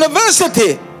into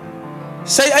university.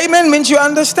 Say amen means you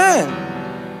understand.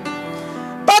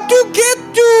 But to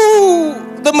get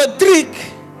to the matric,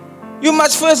 you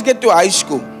must first get to high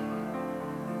school.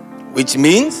 Which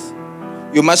means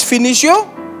you must finish your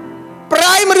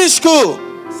primary school.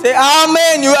 Say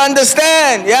amen, you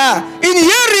understand. Yeah. In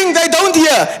hearing they don't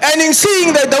hear, and in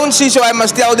seeing they don't see, so I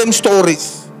must tell them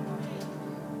stories.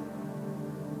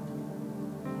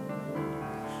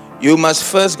 You must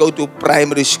first go to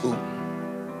primary school.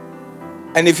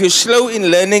 And if you're slow in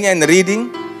learning and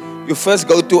reading, you first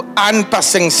go to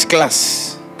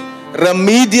aanpassingsklasse,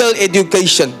 remedial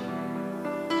education,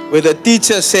 where the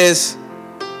teacher says,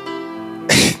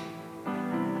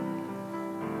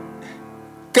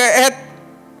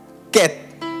 cat.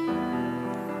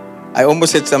 I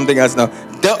almost said something else now.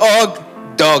 Dog.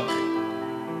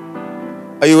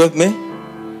 Are you with me?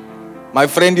 My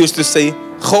friend used to say,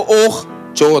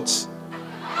 George.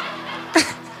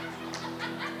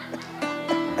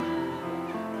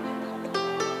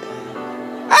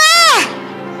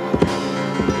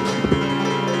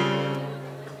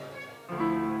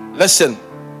 Listen.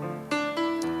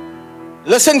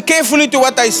 Listen carefully to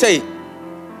what I say.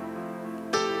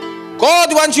 God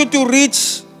wants you to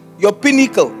reach your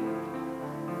pinnacle.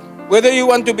 Whether you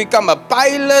want to become a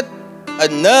pilot, a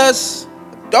nurse,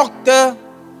 a doctor,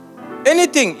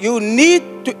 anything, you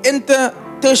need to enter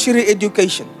tertiary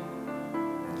education.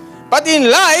 But in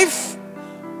life,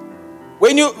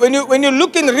 when you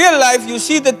look in real life, you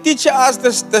see the teacher ask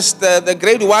the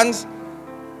grade ones,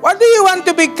 what do you want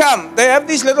to become? They have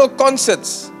these little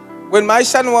concerts. When my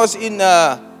son was in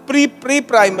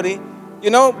pre-primary,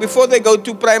 before they go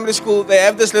to primary school, they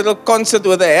have this little concert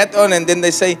with a hat on, and then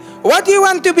they say, what do you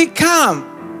want to become?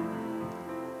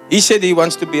 He said he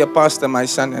wants to be a pastor, my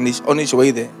son, and he's on his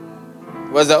way there.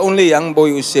 He was the only young boy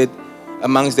who said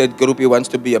amongst that group he wants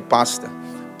to be a pastor.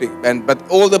 But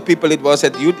all the people, it was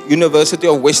at University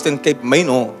of Western Cape, Main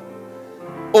Hall.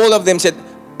 All of them said,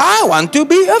 I want to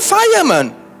be a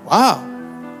fireman. Wow.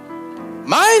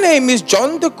 My name is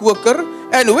John de Koker,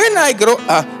 and when I grow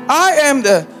up, I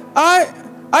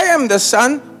am the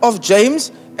son of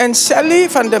James and Sally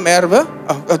van der Merwe,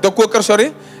 de Koker,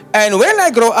 sorry. And when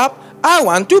I grow up, I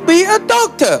want to be a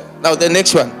doctor. Now the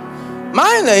next one.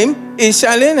 My name is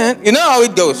Sally, and you know how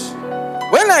it goes.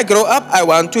 When I grow up, I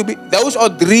want to be. Those are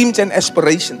dreams and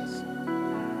aspirations.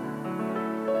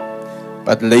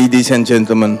 But ladies and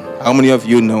gentlemen, how many of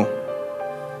you know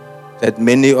that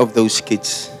many of those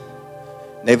kids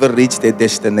never reach their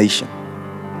destination?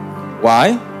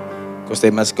 Why? Because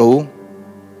they must go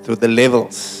through the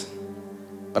levels.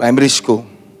 Primary school,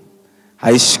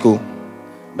 high school,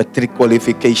 matric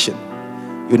qualification,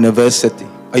 university.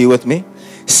 Are you with me?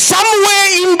 Somewhere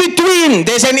in between,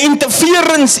 there's an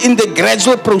interference in the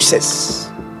gradual process.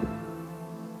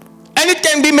 And it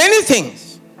can be many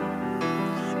things.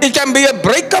 It can be a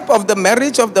breakup of the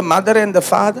marriage of the mother and the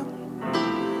father.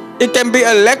 It can be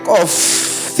a lack of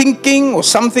thinking, or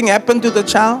something happened to the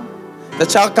child. The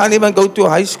child can't even go to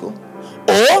high school.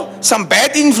 Or some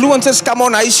bad influences come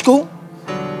on high school.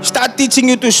 Start teaching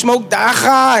you to smoke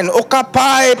daga and oka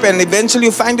pipe, and eventually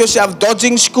you find yourself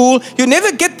dodging school. You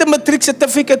never get the matric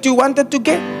certificate you wanted to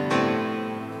get.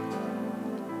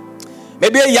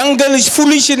 Maybe a young girl is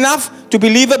foolish enough to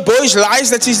believe a boy's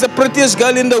lies that she's the prettiest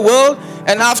girl in the world,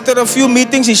 and after a few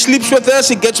meetings he sleeps with her,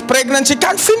 she gets pregnant, she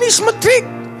can't finish matric.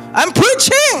 I'm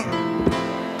preaching.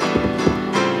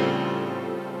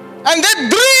 And that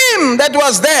dream that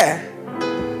was there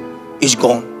is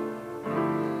gone.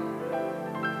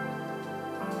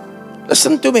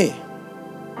 Listen to me.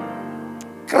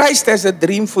 Christ has a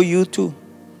dream for you too.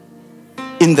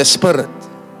 In the spirit.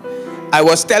 I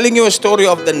was telling you a story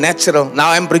of the natural.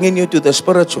 Now I'm bringing you to the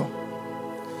spiritual.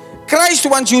 Christ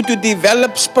wants you to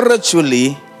develop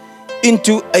spiritually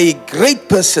into a great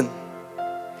person.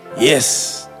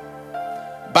 Yes.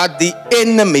 But the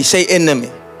enemy, say enemy,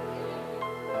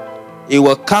 he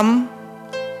will come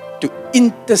to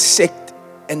intersect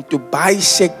and to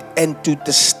bisect and to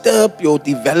disturb your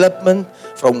development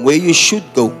from where you should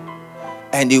go.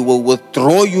 And he will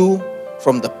withdraw you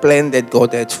from the plan that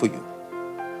God has for you.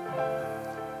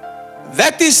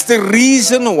 That is the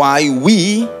reason why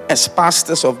we, as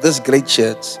pastors of this great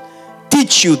church,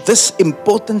 teach you this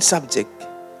important subject,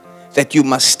 that you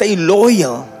must stay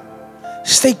loyal,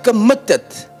 stay committed,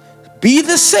 be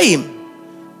the same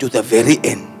to the very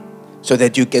end, so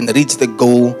that you can reach the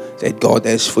goal that God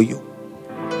has for you.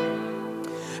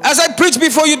 As I preach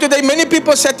before you today, many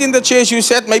people sat in the chairs you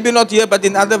sat, maybe not here, but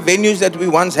in other venues that we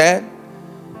once had.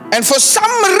 And for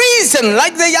some reason,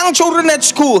 like the young children at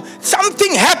school,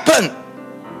 something happened.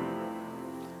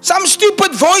 Some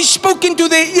stupid voice spoke into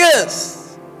their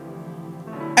ears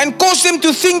and caused them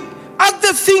to think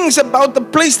other things about the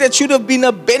place that should have been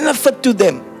a benefit to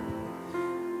them.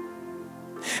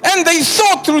 And they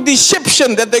thought through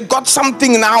deception that they got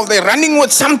something now, they're running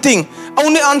with something.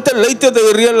 Only until later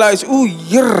they realize, oh,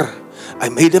 yeah, I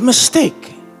made a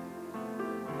mistake.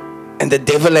 And the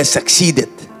devil has succeeded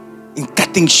in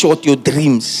cutting short your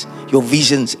dreams, your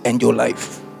visions, and your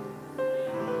life.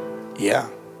 Yeah.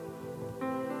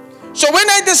 So when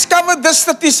I discovered the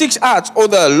statistics arts, or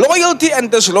the loyalty and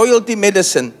disloyalty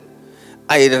medicine,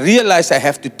 I realized I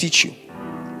have to teach you.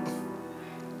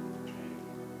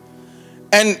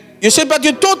 And you said, but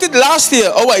you taught it last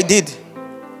year. Oh, I did.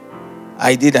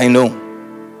 I know.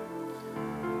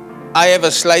 I have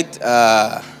a slight,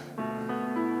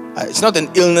 it's not an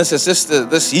illness, it's just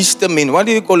this histamine. What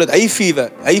do you call it? Hay fever.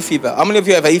 How many of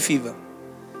you have hay fever?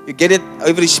 You get it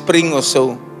every spring or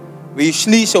so. Where you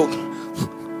sneeze or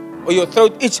your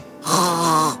throat itch.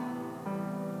 How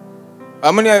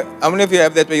many of you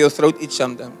have that where your throat itch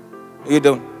sometimes? You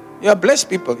don't. You are blessed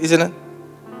people, isn't it?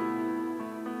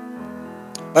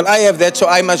 But I have that, so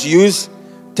I must use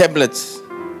tablets.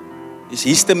 It's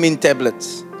histamine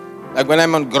tablets. Like when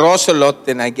I'm on grass a lot,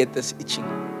 then I get this itching.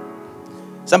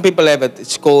 Some people have it.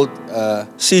 It's called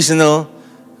seasonal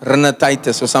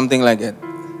rhinitis or something like that.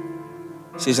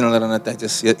 Seasonal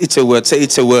rhinitis. Yeah, it's a word. Say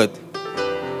it's a word.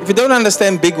 If you don't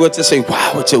understand big words, just say,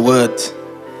 wow, it's a word.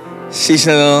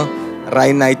 Seasonal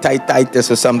rhinitis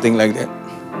or something like that.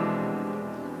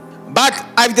 But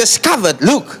I've discovered,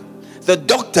 look, the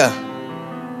doctor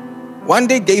one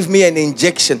day gave me an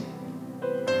injection.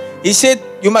 He said,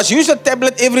 you must use a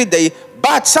tablet every day,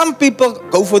 but some people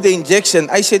go for the injection.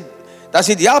 I said, does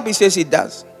it help? He says it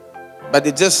does. But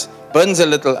it just burns a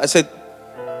little. I said,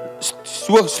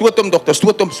 stoot hom doctor,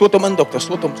 stoot hom in doctor,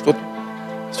 stoot hom.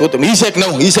 He said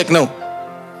no.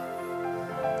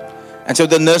 And so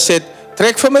the nurse said,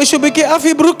 trek vir my so 'n bietjie af,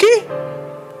 die broekie.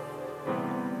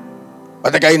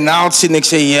 Wat ek hy naald sien, ek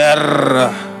sê, Here,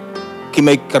 gee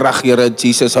my krag, Here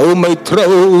Jesus. Hou my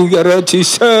trou, Here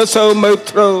Jesus, hou my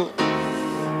trou.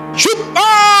 Shoot!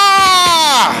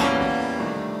 Ah!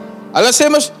 Hulle sê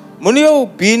mos, moenie jou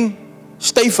been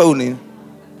styf hou nie.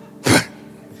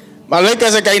 Maar lyk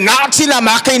as ek hy naald sien, dan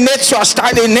maak hy net so,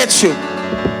 staan hy net so.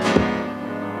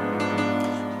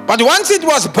 But once it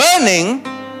was burning,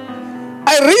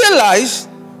 I realized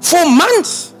for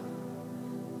months,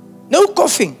 no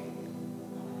coughing,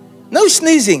 no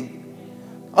sneezing.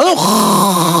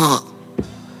 Oh,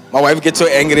 my wife gets so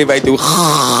angry if I do.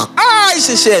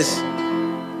 She says,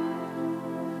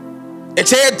 ek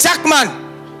sê, Jack man,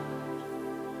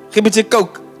 gee bietjie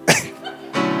Coke.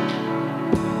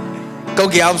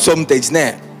 Coke helps sometimes,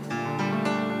 né?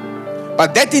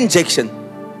 But that injection,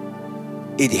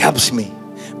 it helps me.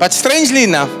 But strangely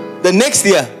enough, the next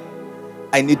year,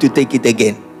 I need to take it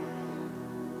again.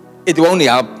 It won't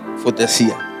help for this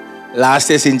year. Last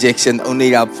year's injection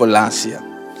only helped for last year.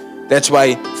 That's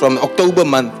why from October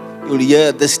month, you'll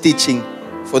hear this teaching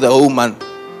for the whole month.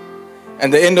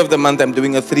 And the end of the month, I'm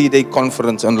doing a 3-day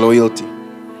conference on loyalty.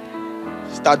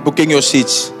 Start booking your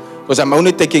seats, because I'm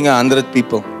only taking 100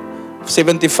 people.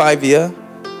 75 here,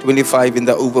 25 in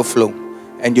the overflow.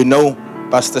 And you know,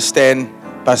 Pastor Stan,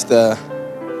 Pastor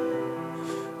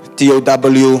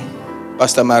TOW,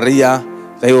 Pastor Maria,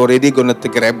 they're already going to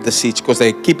grab the seats, because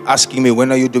they keep asking me,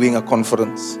 when are you doing a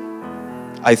conference?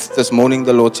 This morning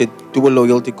the Lord said, do a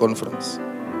loyalty conference.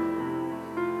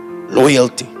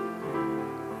 Loyalty.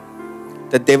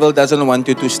 The devil doesn't want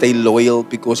you to stay loyal,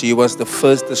 because he was the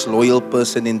first disloyal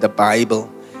person in the Bible.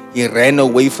 He ran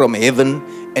away from heaven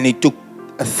and he took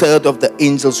 1/3 of the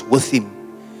angels with him.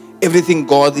 Everything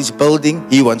God is building,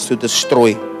 he wants to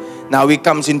destroy. Now he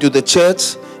comes into the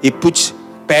church, he puts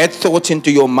bad thoughts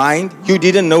into your mind. You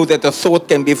didn't know that a thought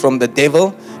can be from the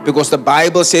devil, because the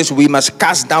Bible says we must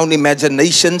cast down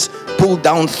imaginations, pull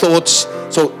down thoughts.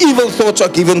 So evil thoughts are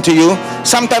given to you.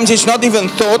 Sometimes it's not even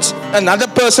thoughts. Another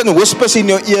person whispers in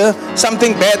your ear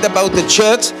something bad about the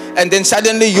church, and then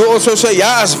suddenly you also say,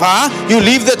 yeah, Asva, you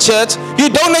leave the church. You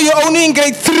don't know you're only in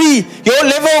grade 3. Your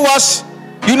level was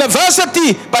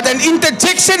university, but an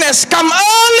interjection has come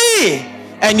early,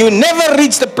 and you never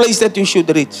reach the place that you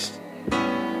should reach.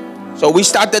 So we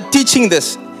started teaching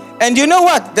this. And you know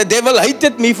what? The devil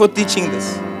hated me for teaching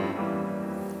this.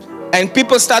 And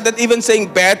people started even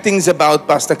saying bad things about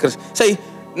Pastor Chris. Say,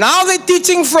 now they're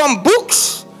teaching from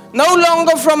books, no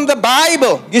longer from the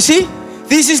Bible. You see?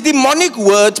 This is demonic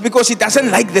words, because he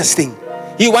doesn't like this thing.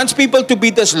 He wants people to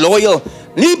be disloyal.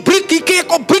 He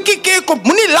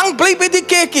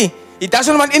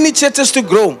doesn't want any churches to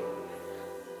grow.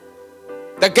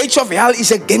 The gates of hell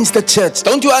is against the church.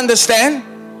 Don't you understand?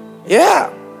 Yeah.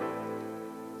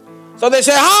 So they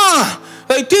say,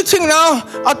 they're teaching now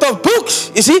out of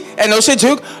books. You see? En nou sê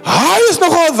Joek, is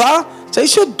nogal waar. Sy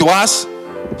is so dwaas.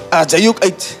 Sy ook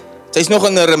uit. Sy is nog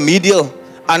in 'n remedial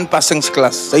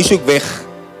aanpassingsklas. Sy is ook weg.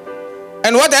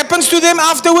 And what happens to them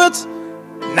afterwards?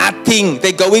 Nothing.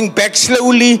 They're going back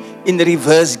slowly in the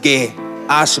reverse gear.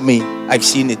 Ask me. I've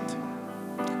seen it.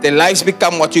 Their lives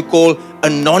become what you call a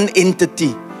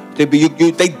non-entity.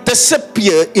 They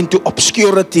disappear into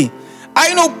obscurity.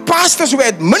 I know pastors who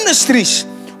had ministries,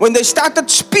 when they started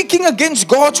speaking against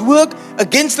God's work,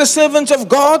 against the servants of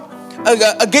God,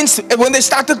 when they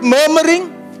started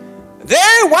murmuring,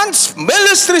 their once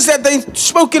ministries that they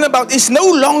spoken about is no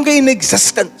longer in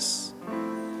existence.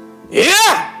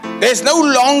 Yeah, there's no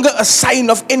longer a sign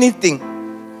of anything,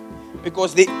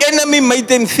 because the enemy made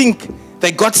them think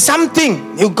they got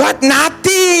something. You got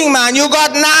nothing, man. You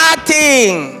got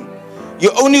nothing.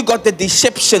 You only got the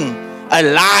deception, a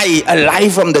lie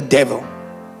from the devil.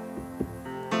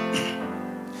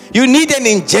 You need an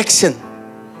injection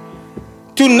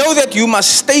to know that you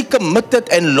must stay committed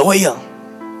and loyal.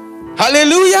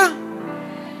 Hallelujah.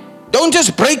 Don't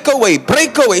just break away.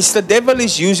 Break away. It's the devil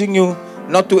is using you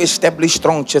not to establish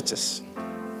strong churches.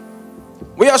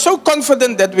 We are so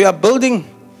confident that we are building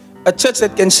a church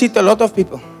that can seat a lot of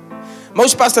people.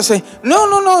 Most pastors say,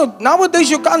 no. Nowadays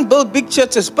you can't build big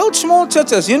churches. Build small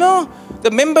churches. You know,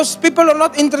 the members, people are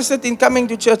not interested in coming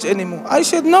to church anymore. I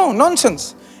said, no,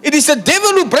 nonsense. It is the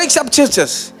devil who breaks up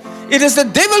churches. It is the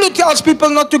devil who tells people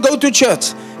not to go to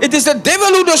church. It is the devil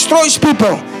who destroys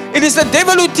people. It is the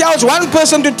devil who tells one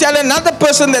person to tell another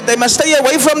person that they must stay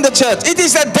away from the church. It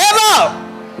is the devil.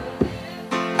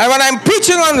 And when I'm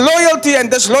preaching on loyalty and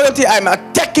disloyalty, I'm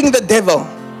attacking the devil.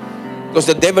 Because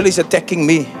the devil is attacking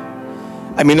me.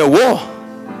 I'm in a war.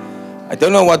 I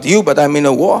don't know what you, but I'm in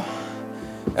a war.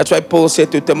 That's why Paul said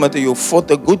to Timothy, I have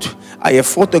fought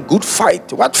a good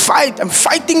fight. What fight? I'm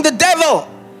fighting the devil.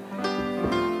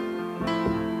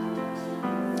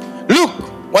 Look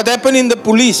what happened in the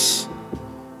police.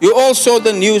 You all saw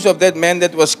the news of that man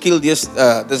that was killed,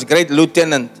 this great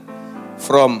lieutenant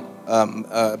from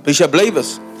Bishop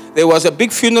Lavis. There was a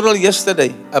big funeral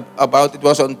yesterday about it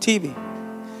was on TV.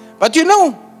 But do you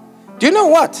know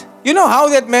what? You know how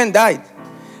that man died?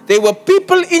 There were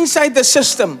people inside the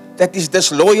system that is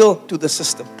disloyal to the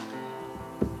system.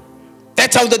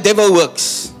 That's how the devil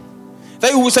works.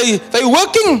 They will say they're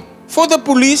working for the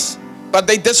police, but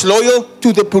they're disloyal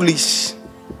to the police.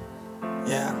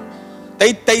 Yeah.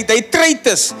 They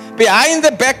traitors. Behind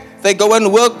the back, they go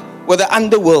and work with the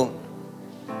underworld.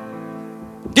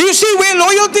 Do you see where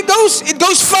loyalty goes? It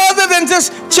goes further than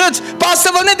just church.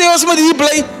 Pastor, wanneer jy ons met hier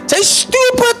bly? Sy's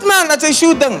stupid man, dat sy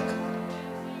so dink.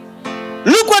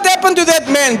 Look what happened to that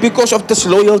man because of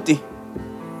disloyalty.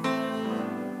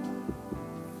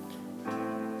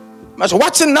 Must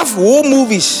watch enough war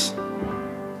movies.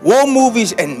 War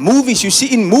movies and movies. You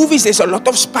see in movies there's a lot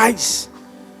of spies.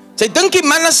 Sy dink die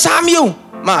man is saam jou,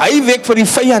 maar hy werk vir die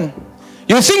vyand.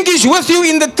 You think he's with you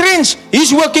in the trench.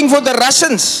 He's working for the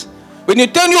Russians. When you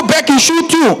turn your back, he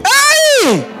shoot you.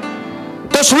 Hey!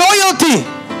 Disloyalty.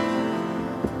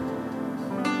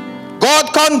 God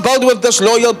can't build with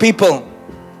disloyal people.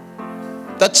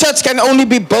 The church can only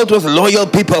be built with loyal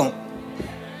people.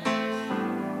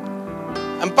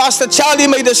 And Pastor Charlie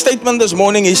made a statement this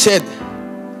morning. He said,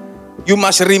 you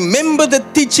must remember the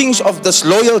teachings of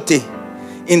disloyalty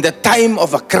in the time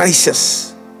of a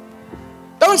crisis.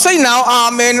 Don't say now,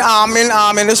 amen, amen,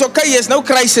 amen. It's okay, there's no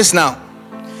crisis now.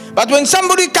 But when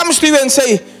somebody comes to you and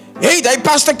say, hey, that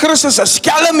Pastor Chris is a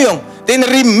skelm, jong, then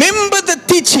remember the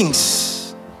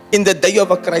teachings in the day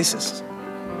of a crisis.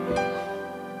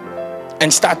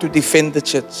 And start to defend the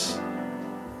church.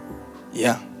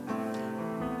 Yeah.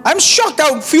 I'm shocked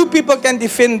how few people can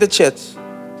defend the church.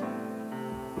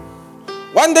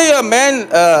 One day a man,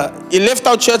 he left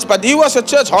our church, but he was a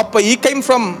church hopper. He came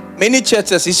from many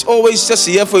churches. He's always just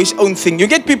here for his own thing. You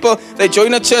get people, they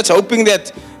join a church hoping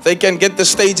that they can get the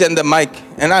stage and the mic.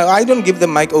 And I don't give the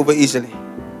mic over easily.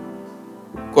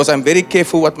 Because I'm very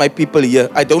careful what my people hear.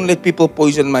 I don't let people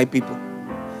poison my people.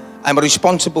 I'm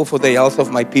responsible for the health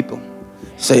of my people.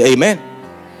 Say amen.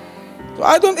 So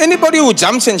I don't, anybody who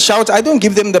jumps and shouts, I don't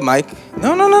give them the mic.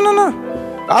 No.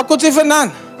 Daar kom jy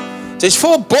vandaan. Dis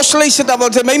voor bosluise, dat wil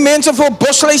sy my mense voor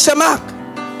bosluise maak.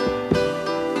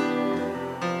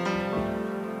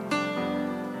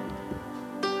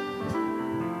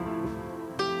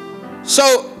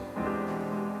 So,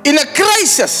 in a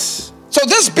crisis, so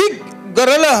this big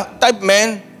gorilla type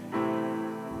man,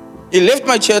 he left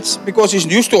my church because he's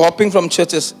used to hopping from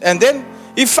churches. And then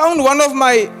he found one of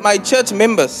my church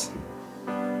members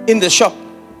in the shop.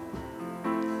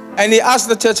 And he asked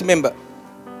the church member,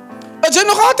 is jy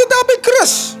nog altyd daar by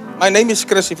Chris? My name is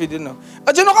Chris, if you didn't know.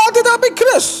 Is jy nog altyd daar by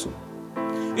Chris?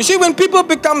 You see, when people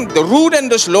become rude and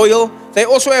disloyal, they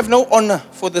also have no honor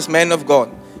for this man of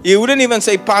God. He wouldn't even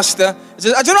say pastor. He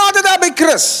says, is jy nog altyd daar by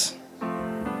Chris?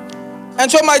 And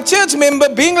so my church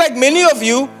member, being like many of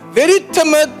you, very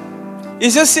timid, he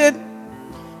just said,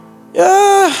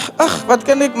 ja, wat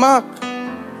kan ek maak?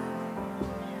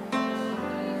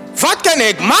 Wat kan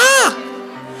ek maak?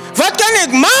 Wat kan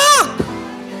ek maak?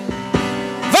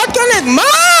 Wat kan ek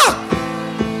maak?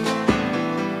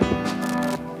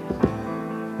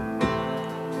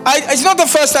 It's not the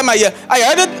first time I hear. I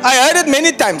heard it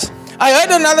many times. I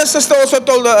heard another sister also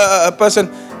told a person,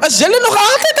 as julle nog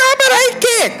altyd daar by hy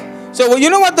kyk. So well, you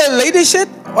know what the lady said?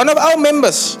 One of our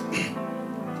members.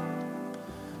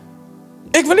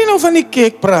 Ek wil nie nou van die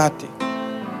kerk praat nie.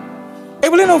 Ek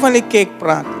wil nie nou van die kerk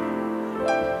praat nie.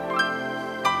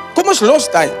 Kom ons los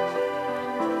daai.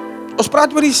 Ons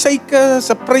praat oor die suiker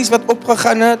se prys wat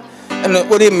opgegaan het en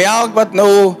oor die melk wat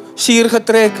nou suur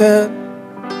getrek het.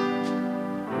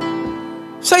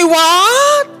 Say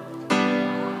what?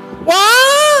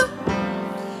 What?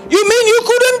 You mean you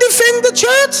couldn't defend the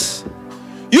church?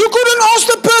 You couldn't ask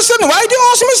the person, why do you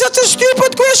ask me such a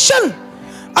stupid question?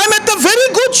 I'm at a very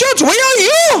good church. Where are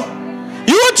you?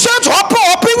 You a church hopper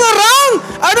hopping around.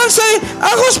 I don't say,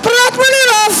 Agos praat me nie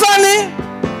daarvan nie.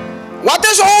 What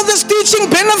has all this teaching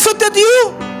benefited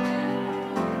you?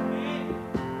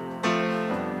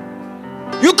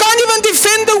 You can't even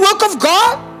defend the work of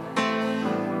God.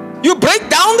 You break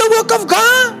down the work of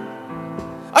God.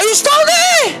 Are you still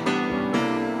there?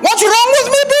 What's wrong with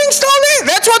me being still there?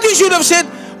 That's what you should have said.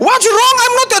 What's wrong?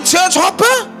 I'm not a church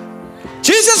hopper.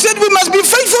 Jesus said we must be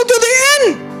faithful to the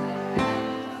end.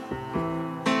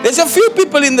 There's a few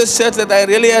people in this church that I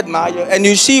really admire. And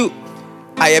you see,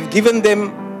 I have given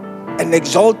them an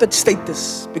exalted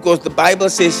status. Because the Bible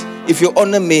says, if you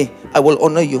honor me, I will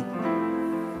honor you.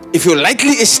 If you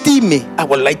lightly esteem me, I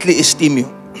will lightly esteem you.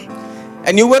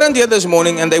 And you weren't here this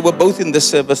morning, and they were both in the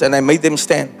service, and I made them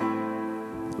stand.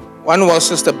 One was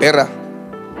Sister Bera.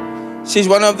 She's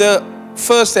one of the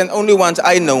first and only ones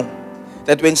I know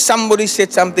that when somebody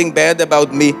said something bad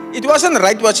about me, it wasn't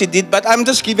right what she did, but I'm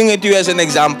just giving it to you as an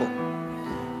example.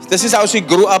 This is how she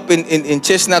grew up in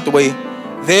Chestnut Way.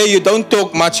 There you don't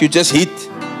talk much, you just hit.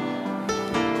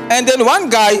 And then one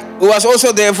guy who was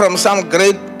also there from some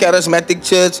great charismatic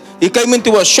church, he came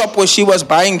into a shop where she was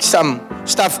buying some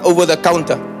stuff over the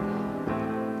counter.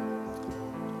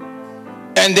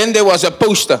 And then there was a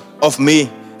poster of me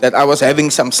that I was having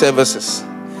some services.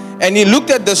 And he looked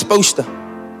at this poster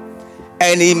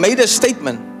and he made a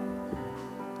statement.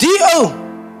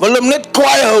 D.O. wil hom net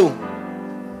kwaai hou.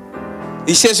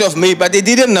 He says of me, but he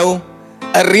didn't know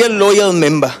a real loyal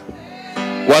member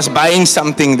was buying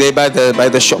something there by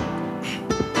the shop.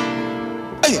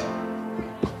 Hey.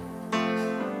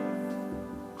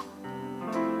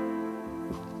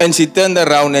 And she turned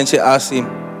around and she asked him,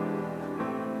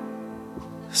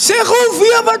 sê gou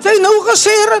weer wat hy nou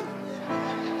gesê het.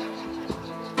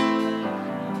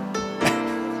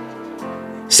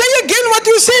 Say again what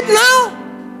you said now.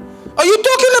 Are you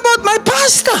talking about my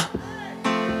pastor?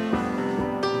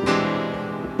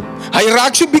 Hy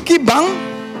raak so bietjie bang.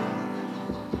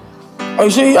 Hy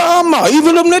sê, ja maar, hy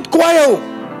wil hom net kwaai hou.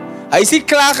 Hy sê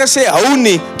klaar gesê, hou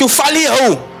nie. Toe val hy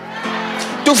hou.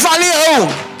 Toe val hy hou.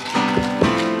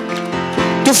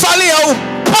 Toe val hy hou.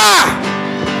 Pa!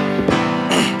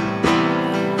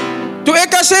 Toe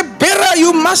ek sê, Bera,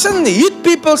 you mustn't hit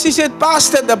people. She said,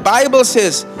 Pastor, the Bible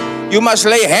says, you must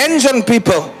lay hands on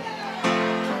people.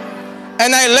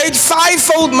 And I laid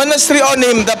fivefold ministry on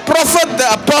him. The prophet, the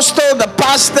apostle, the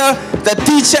pastor, the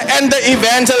teacher, and the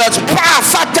evangelist. Pa,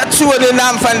 vat dat so in die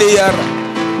naam van die Here.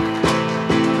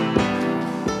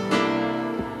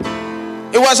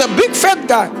 He was a big fat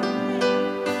guy.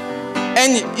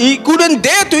 And he couldn't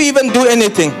dare to even do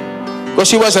anything.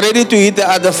 Because he was ready to hit the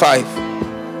other five.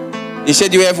 He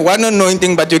said, you have one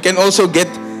anointing, but you can also get,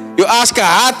 you ask a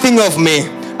hard thing of me,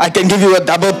 I can give you a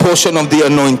double portion of the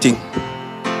anointing.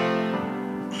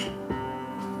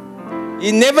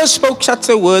 He never spoke such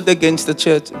a word against the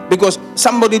church because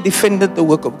somebody defended the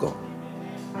work of God.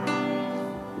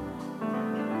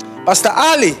 Pastor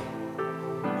Ali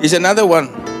is another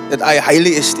one that I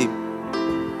highly esteem.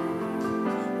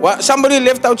 Well, somebody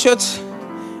left our church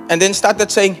and then started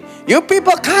saying, you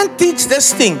people can't teach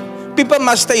this thing. People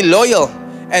must stay loyal.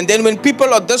 And then when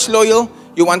people are disloyal,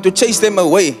 you want to chase them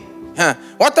away.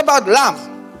 What about love?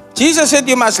 Jesus said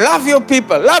you must love your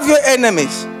people, love your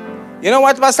enemies. You know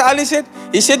what Pastor Ali said?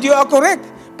 He said you are correct.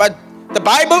 But the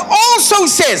Bible also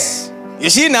says, you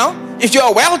see now, if you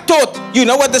are well taught, you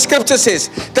know what the scripture says.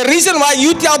 The reason why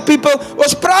you tell people,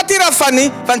 ons praat hier daarvan nie,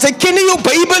 want sy ken nie jou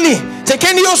Bybel nie. Sy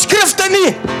ken nie jou skrifte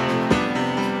nie.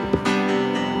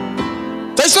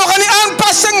 Sy is nog aan die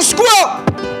aanpassing skool.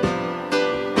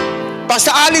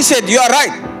 Pastor Ali said, you are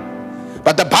right.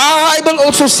 But the Bible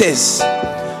also says,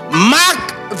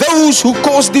 mark those who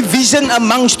cause division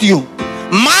amongst you.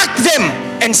 Mark them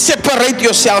and separate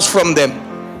yourselves from them.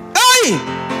 Hey!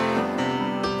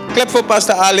 Clap for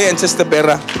Pastor Ali and Sister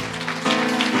Bera.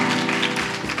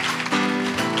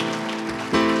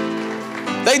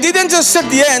 They didn't just sit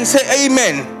here and say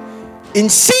amen. In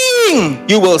seeing,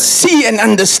 you will see and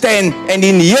understand. And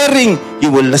in hearing,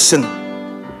 you will listen.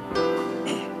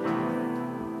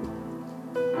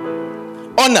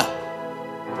 Honor.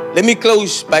 Let me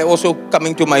close by also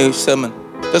coming to my sermon.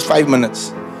 Just 5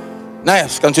 minutes.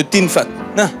 Nice, kan so 10 vat.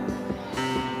 Nah.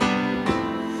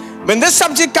 When this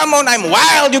subject come on, I'm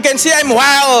wild. You can see I'm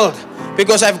wild.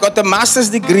 Because I've got a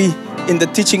master's degree in the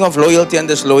teaching of loyalty and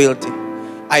disloyalty.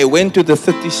 I went to the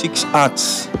 36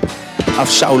 arts of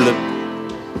Shaolin.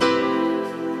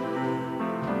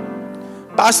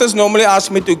 Pastors normally ask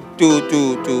me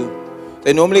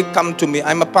they normally come to me.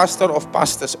 I'm a pastor of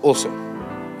pastors also.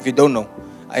 If you don't know,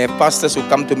 I have pastors who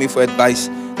come to me for advice.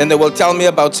 Then they will tell me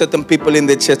about certain people in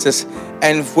the churches.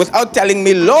 And without telling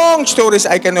me long stories,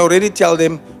 I can already tell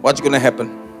them what's going to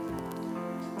happen.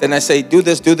 Then I say, do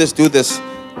this, do this, do this.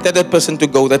 Tell that person to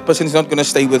go. That person is not going to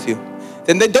stay with you.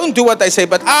 Then they don't do what I say.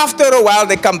 But after a while,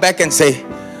 they come back and say,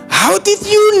 how did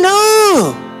you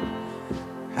know?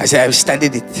 I say, I've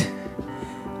studied it.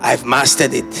 I've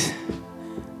mastered it.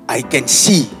 I can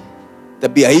see the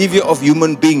behavior of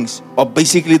human beings are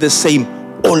basically the same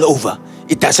all over.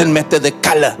 It doesn't matter the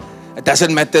color. It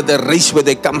doesn't matter the race where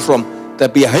they come from. The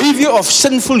behavior of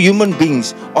sinful human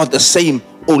beings are the same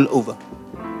all over.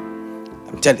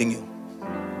 I'm telling you.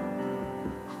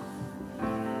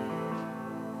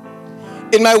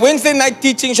 In my Wednesday night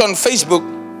teachings on Facebook,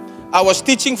 I was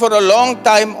teaching for a long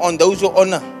time on those who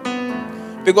honor.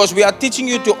 Because we are teaching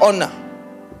you to honor.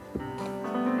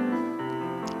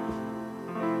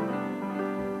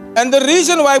 And the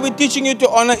reason why we're teaching you to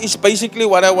honor is basically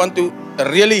what I want to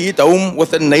really hit home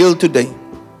with a nail today.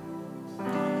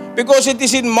 Because it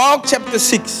is in Mark chapter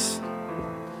 6,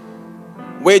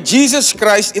 where Jesus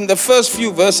Christ, in the first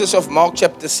few verses of Mark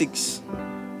chapter 6,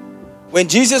 when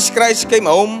Jesus Christ came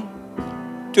home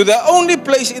to the only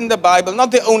place in the Bible,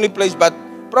 not the only place, but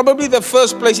probably the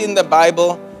first place in the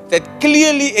Bible that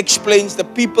clearly explains the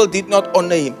people did not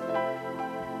honor him.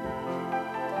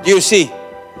 Do you see?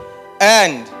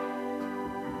 And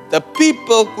the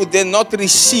people could then not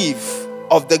receive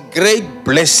of the great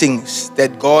blessings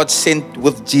that God sent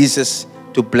with Jesus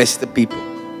to bless the people.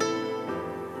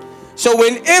 So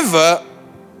whenever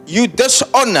you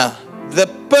dishonor the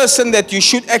person that you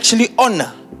should actually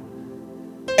honor,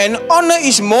 and honor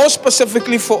is more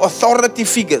specifically for authority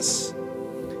figures,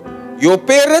 your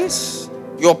parents,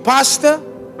 your pastor,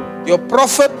 your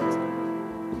prophet,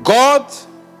 God,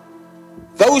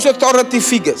 those authority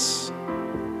figures,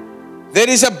 there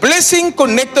is a blessing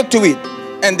connected to it.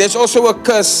 And there's also a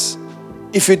curse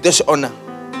if you dishonor.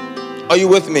 Are you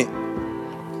with me?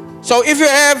 So if you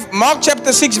have Mark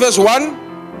chapter 6 verse 1,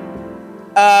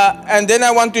 and then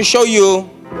I want to show you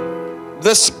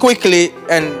this quickly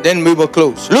and then we will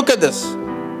close. Look at this.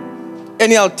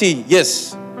 NLT,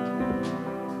 yes.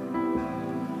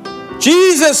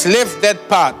 Jesus left that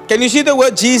part. Can you see the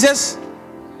word Jesus?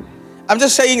 I'm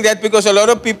just saying that because a lot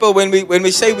of people, when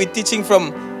we say we're teaching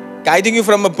from, guiding you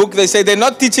from a book, they say they're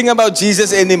not teaching about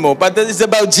Jesus anymore, but it's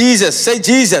about Jesus. Say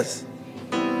Jesus.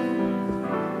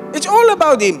 It's all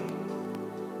about him.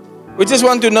 We just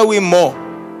want to know him more.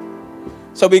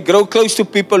 So we grow close to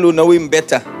people who know him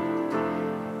better.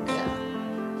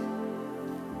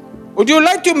 Would you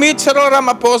like to meet Cyril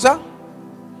Ramaphosa?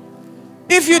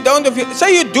 If you don't,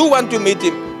 say you do want to meet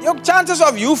him, your chances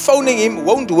of you phoning him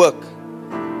won't work.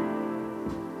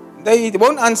 They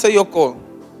won't answer your call.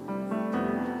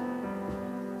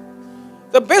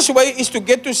 The best way is to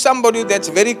get to somebody that's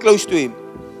very close to him.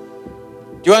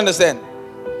 Do you understand?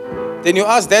 Then you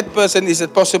ask that person, is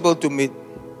it possible to meet?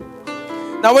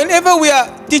 Now, whenever we are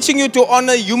teaching you to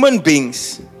honor human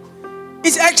beings,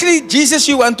 it's actually Jesus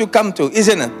you want to come to,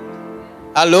 isn't it?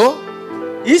 Hello?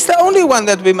 He's the only one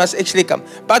that we must actually come.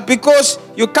 But because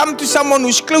you come to someone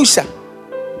who's closer.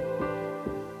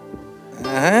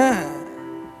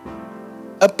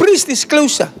 A priest is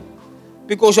closer.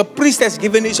 Because a priest has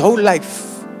given his whole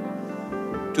life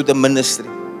to the ministry.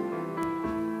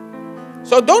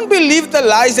 So don't believe the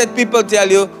lies that people tell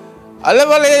you.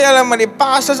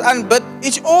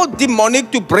 It's all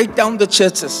demonic to break down the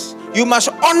churches. You must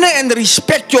honor and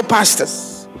respect your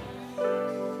pastors.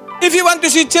 If you want to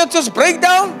see churches break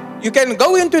down, you can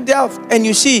go into Delft and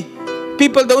you see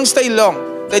people don't stay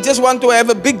long. They just want to have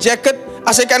a big jacket.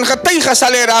 As hy kan getuig,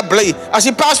 sal hy daar bly. As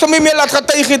die pastor my meer laat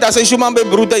getuig het, as hy so man by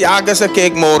broeder jager se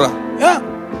kyk môre. Ja.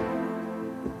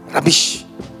 Rubbish.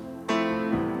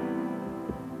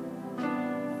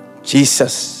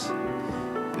 Jesus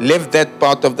left that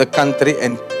part of the country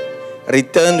and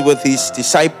returned with his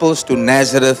disciples to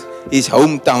Nazareth, his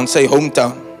hometown. Say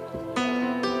hometown.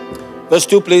 Verse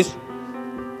 2, please.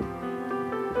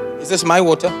 Is this my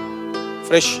water?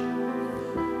 Fresh.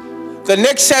 The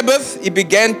next Sabbath, he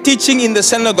began teaching in the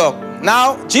synagogue.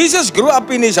 Now, Jesus grew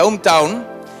up in his hometown.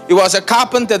 He was a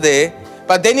carpenter there.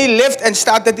 But then he left and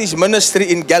started his ministry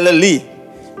in Galilee.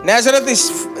 Nazareth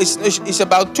is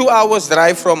about 2 hours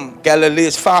drive from Galilee.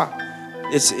 It's far.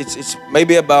 It's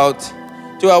maybe about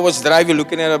 2 hours drive. You're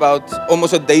looking at about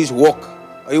almost a day's walk.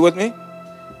 Are you with me?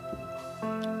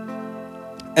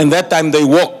 And that time they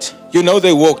walked. You know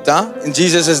they walked, huh? In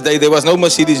Jesus' day, there was no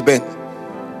Mercedes-Benz.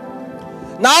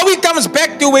 Now he comes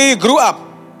back to where he grew up.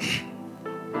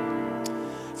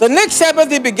 The next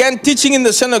Sabbath he began teaching in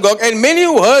the synagogue, and many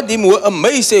who heard him were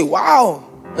amazed, say, wow,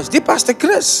 is this Pastor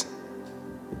Chris?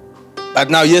 But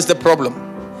now here's the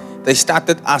problem. They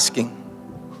started asking,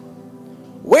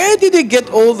 where did he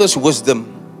get all this wisdom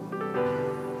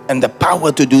and the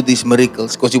power to do these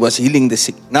miracles? Because he was healing the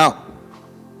sick. Now,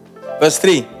 verse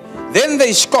 3. Then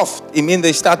they scoffed. I mean,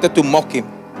 they started to mock him.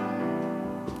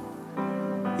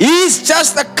 He's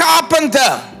just a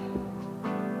carpenter,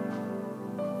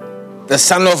 the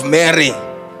son of Mary,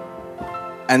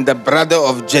 and the brother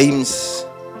of James,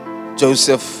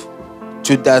 Joseph,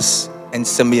 Judas, and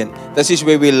Simeon. This is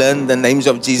where we learn the names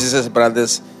of Jesus'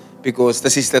 brothers, because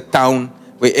this is the town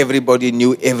where everybody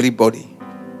knew everybody.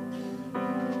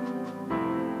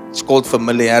 It's called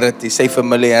familiarity. Say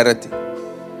familiarity.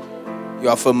 You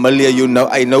are familiar, you know,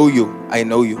 I know you, I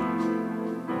know you.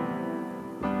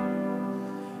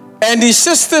 And his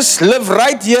sisters live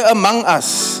right here among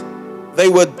us. They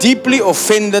were deeply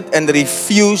offended and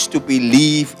refused to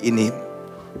believe in him.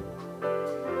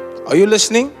 Are you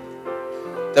listening?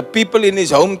 The people in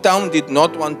his hometown did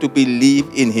not want to believe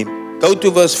in him. Go to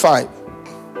verse 5.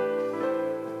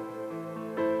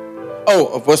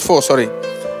 Oh, verse 4, sorry.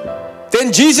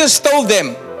 Then Jesus told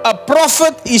them, a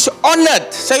prophet is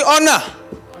honored. Say honor.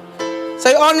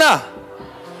 Say honor.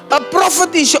 A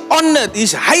prophet is honored.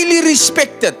 He's highly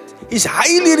respected. He's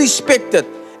highly respected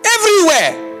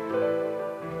everywhere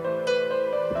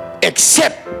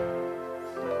except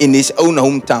in his own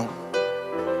hometown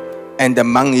and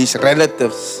among his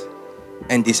relatives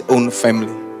and his own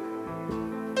family.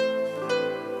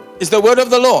 It's the word of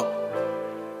the Lord.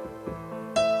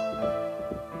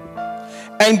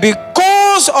 And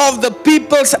because of the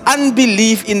people's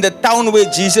unbelief in the town where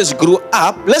Jesus grew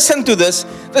up, listen to this.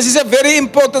 This is a very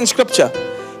important scripture.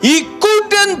 He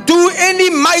couldn't do any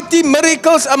mighty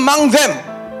miracles among them.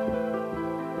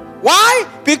 Why?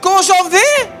 Because of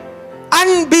their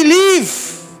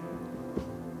unbelief.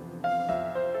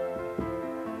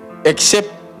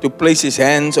 Except to place his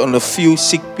hands on a few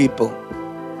sick people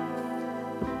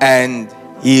and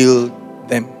heal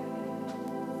them.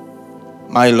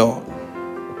 My Lord.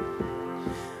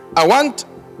 I want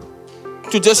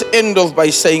to just end off by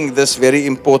saying this very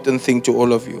important thing to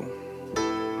all of you.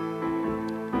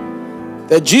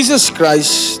 That Jesus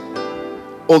Christ,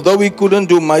 although he couldn't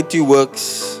do mighty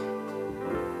works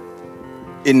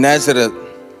in Nazareth,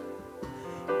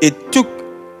 it took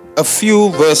a few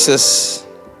verses,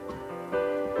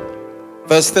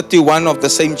 verse 31 of the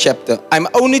same chapter. I'm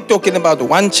only talking about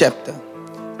one chapter,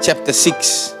 chapter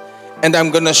 6. And I'm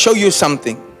going to show you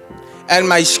something. And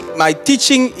my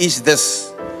teaching is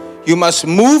this. You must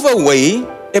move away.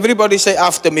 Everybody say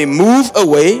after me. Move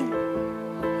away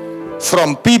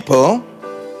from people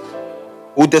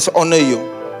who dishonor you.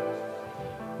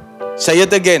 Say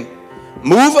it again.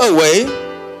 Move away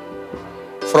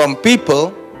from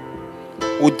people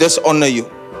who dishonor you.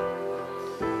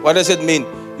 What does it mean?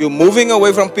 You're moving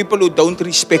away from people who don't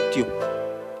respect you.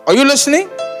 Are you listening?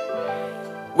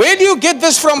 Where do you get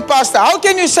this from, Pastor? How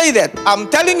can you say that? I'm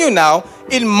telling you now,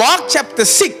 in Mark chapter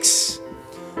 6,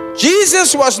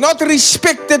 Jesus was not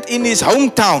respected in his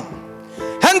hometown.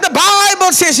 And the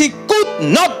Bible says he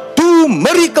could not do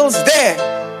miracles there.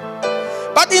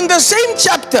 But in the same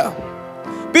chapter,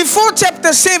 before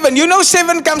chapter 7, you know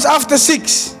 7 comes after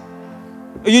 6.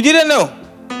 You didn't know?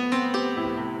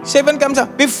 7 comes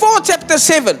after. Before chapter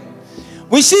 7,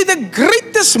 we see the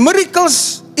greatest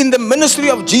miracles in the ministry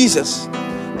of Jesus.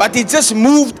 But he just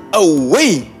moved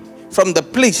away from the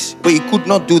place where he could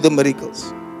not do the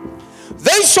miracles.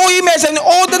 They saw him as an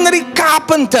ordinary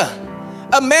carpenter,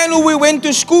 a man who we went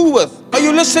to school with. Are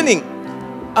you listening?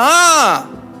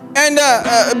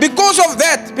 Because of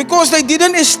that, because they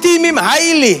didn't esteem him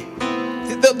highly,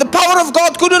 the power of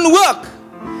God couldn't work.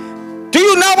 Do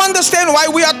you now understand why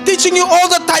we are teaching you all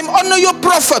the time, honor your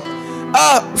prophet?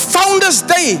 Founders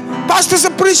Day, Pastor's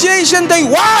Appreciation Day.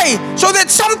 Why? So that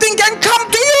something can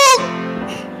come to you.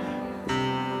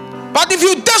 But if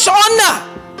you dishonor,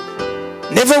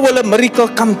 never will a miracle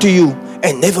come to you,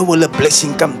 and never will a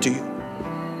blessing come to you.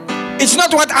 It's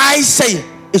not what I say,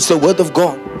 it's the word of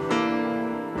God.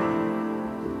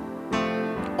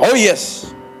 Oh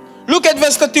yes. Look at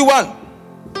verse 31.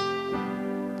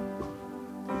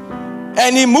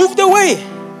 And he moved away.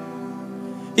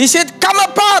 He said, come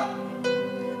apart.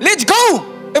 Let's go.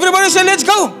 Everybody say, let's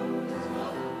go.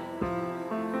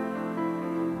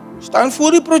 Staan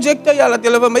voor die projecte, ja, laat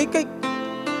julle vir my kyk.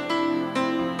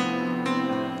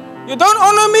 You don't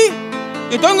honor me.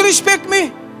 You don't respect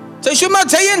me. Say, Shuma,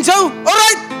 say and so. All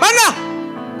right, mana.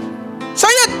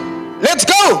 Say it. Let's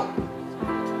go.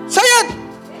 Say it.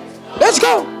 Let's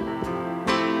go.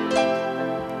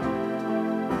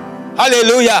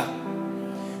 Hallelujah.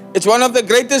 It's one of the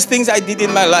greatest things I did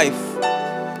in my life.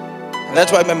 And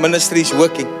that's why my ministry is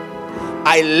working.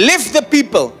 I left the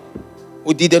people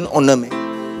who didn't honor me.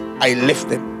 I left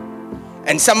them.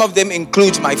 And some of them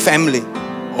includes my family.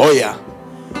 Oh yeah.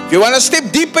 If you want to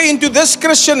step deeper into this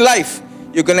Christian life,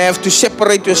 you're going to have to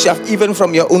separate yourself even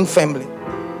from your own family.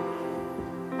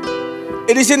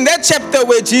 It is in that chapter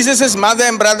where Jesus' mother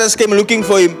and brothers came looking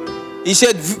for him. He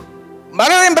said,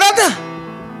 mother and brother,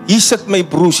 hier sit my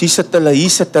broers, hier sit hulle, hier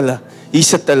sit hulle, hier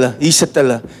sit hulle, hier sit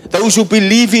hulle. Those who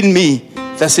believe in me,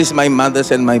 this is my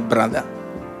mothers and my brother.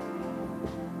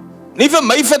 Nie vir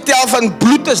my vertel van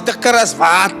bloed is dikker as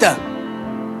water.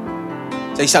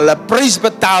 Sy sal 'n prys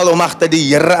betaal om agter die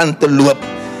Here aan te loop.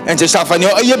 En sy sal van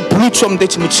jou eie bloed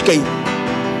soms moet skei.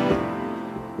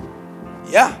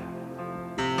 Ja.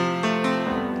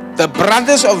 The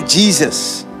brothers of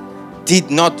Jesus did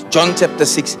not, John chapter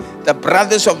 6, the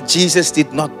brothers of Jesus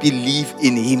did not believe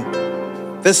in him.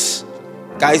 This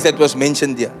guys that was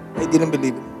mentioned there, they didn't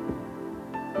believe him.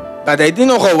 But they didn't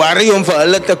know worry om vir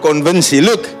hulle te convince.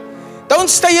 Look, don't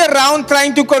stay around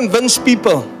trying to convince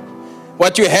people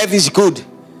what you have is good.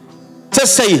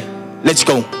 Just say, let's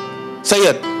go. Say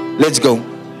it, let's go.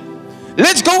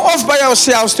 Let's go off by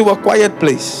ourselves to a quiet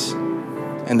place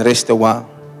and rest a while.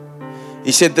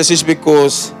 He said this is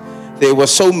because there were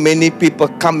so many people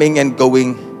coming and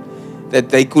going that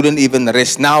they couldn't even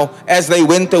rest. Now, as they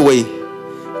went away,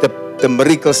 the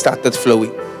miracles started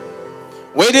flowing.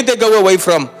 Where did they go away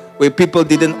from? Where people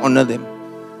didn't honor them.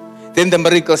 Then the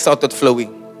miracles started flowing.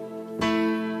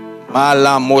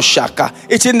 Mala Moshaka.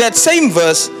 It's in that same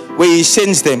verse where he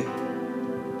sends them.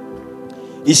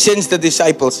 He sends the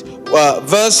disciples.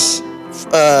 Verse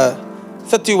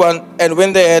 31. And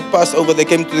when they had passed over, they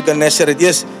came to the Gennesaret.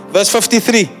 Yes, verse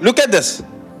 53. Look at this.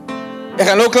 Ek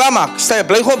gaan nou klaar maak. Stay,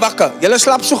 bly gou wakker. Julle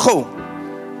slaap so gou.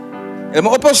 Julle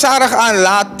moet ophou stadig aan,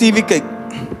 laat TV kyk.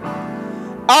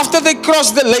 After they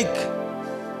crossed the lake.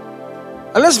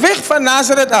 Hulle is weg van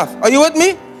Nazareth af. Are you with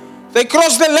me? They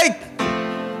crossed the lake.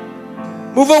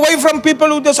 Move away from people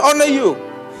who dishonor you.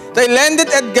 They landed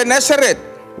at Gennesaret.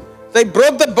 They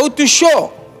brought the boat to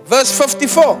shore. Verse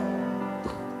 54.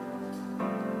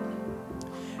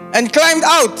 And climbed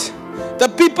out. The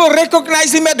people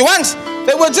recognized him at once.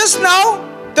 They were just now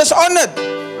dishonored.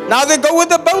 Now they go with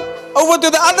the boat over to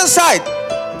the other side.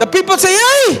 The people say,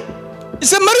 hey,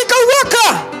 it's a miracle worker,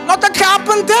 not a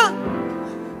carpenter,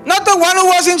 not the one who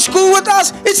was in school with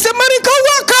us. It's the miracle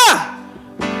worker.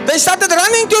 They started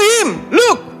running to him.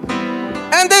 Look.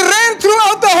 And they ran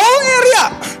throughout the whole area,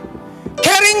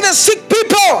 carrying the sick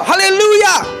people,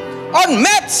 hallelujah, on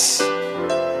mats.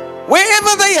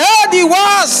 Wherever they heard he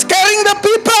was, carrying the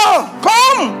people.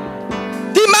 Kom,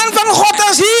 die man van God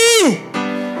is hier.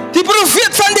 Die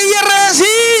profeet van die Here is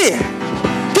hier.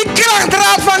 Die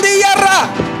kragdraad van die Here.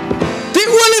 Die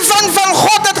olifant van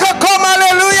God het gekom,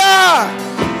 hallelujah.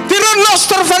 Die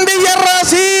renoster van die Here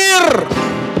is hier.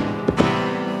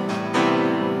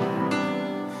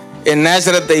 In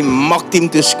Nazareth, they mocked him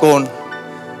to scorn.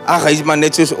 Ach, hy is maar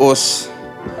net soos ons.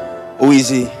 Hoe is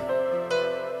hy?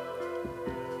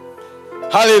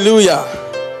 Hallelujah.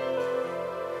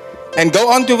 And go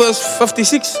on to verse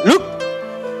 56. Look,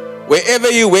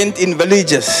 wherever you went in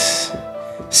villages,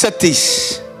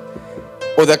 cities,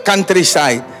 or the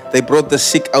countryside, they brought the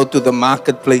sick out to the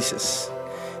marketplaces.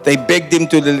 They begged him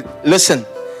to listen.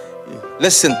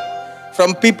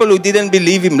 From people who didn't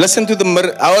believe him. Listen to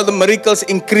how the miracles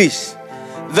increase.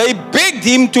 They begged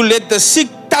him to let the sick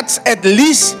touch at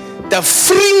least the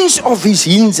fringe of his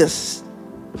hinges.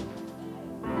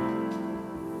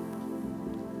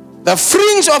 The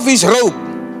fringe of his robe.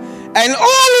 And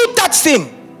all who touched him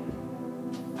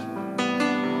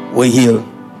were healed.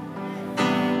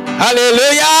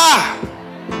 Hallelujah!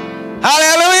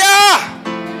 Hallelujah!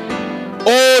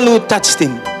 All who touched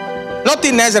him. Not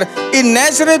in Nazareth. In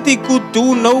Nazareth he could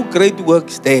do no great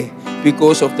works there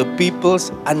because of the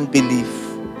people's unbelief.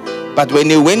 But when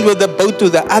he went with the boat to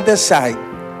the other side,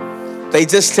 they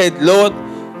just said, Lord,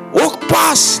 walk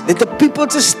past. Let the people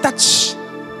just touch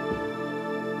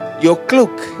your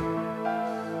cloak.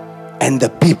 And the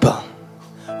people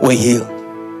were healed.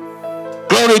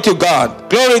 Glory to God.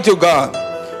 Glory to God.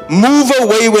 Move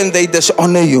away when they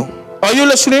dishonor you. Are you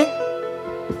listening?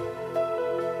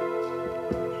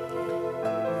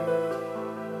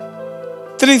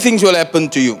 Three things will happen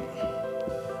to you.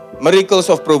 Miracles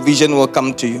of provision will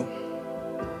come to you.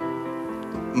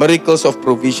 Miracles of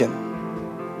provision.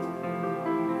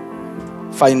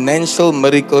 Financial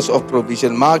miracles of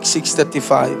provision. Mark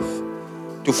 6:35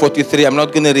 to 43. I'm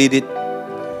not going to read it.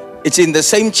 It's in the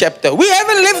same chapter. We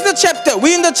haven't left the chapter.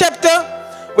 We're in the chapter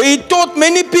where he taught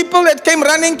many people that came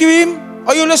running to him.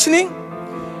 Are you listening?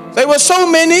 There were so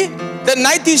many. The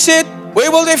night he said,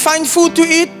 where will they find food to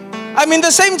eat? I'm in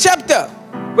the same chapter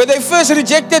where they first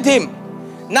rejected him.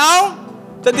 Now,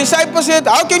 the disciples said,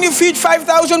 how can you feed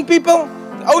 5,000 people?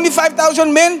 Only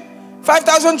 5,000 men,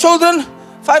 5,000 children,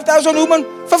 5,000 women,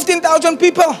 15,000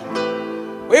 people.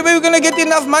 Where were we going to get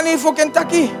enough money for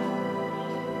Kentucky?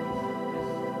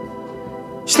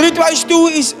 Streetwise 2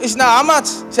 is now how much?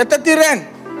 It's 30 rand.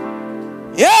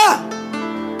 Yeah.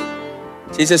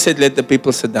 Jesus said, let the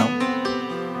people sit down.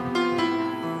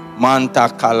 Manta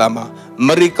kalama.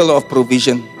 Miracle of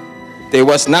provision. There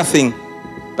was nothing,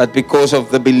 but because of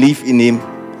the belief in him,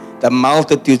 the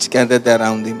multitudes gathered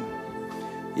around him.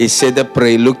 He said a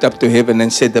prayer, looked up to heaven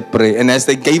and said a prayer. And as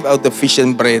they gave out the fish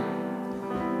and bread,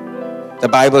 the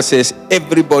Bible says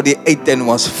everybody ate and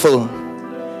was full.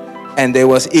 And there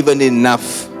was even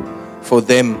enough for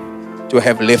them to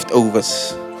have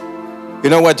leftovers. You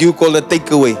know what you call a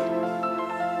takeaway?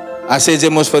 I said ze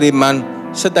mos vir die man,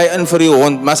 sit hy in vir die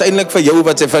hond, maar is eintlik vir jou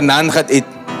wat sy vanaand gaan eet.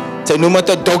 Sy noem dit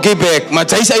 'n doggy bag, maar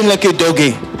sy is eintlik 'n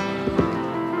doggy.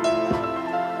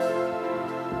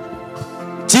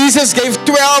 Jesus gave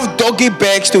 12 doggy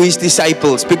bags to his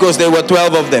disciples because there were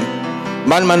 12 of them.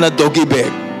 Man a doggy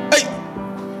bag. Hey.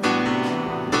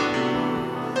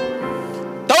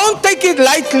 Don't take it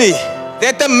lightly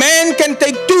that a man can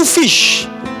take 2 fish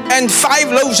and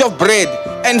 5 loaves of bread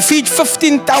and feed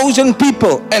 15,000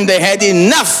 people, and they had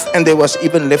enough and there was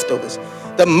even leftovers.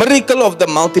 The miracle of the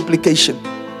multiplication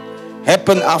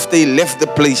happened after he left the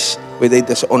place where they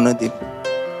dishonored him.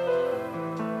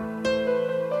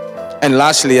 And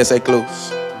lastly, as I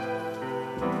close,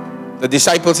 the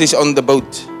disciples is on the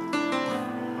boat.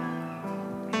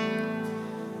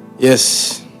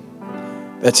 Yes,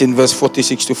 that's in verse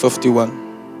 46 to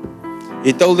 51.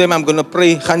 He told them, I'm going to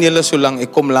pray, gaan julle so lang,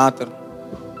 ek kom later.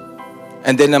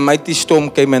 And then a mighty storm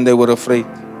came and they were afraid.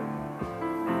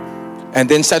 And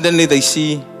then suddenly they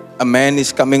see a man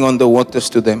is coming on the waters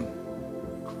to them.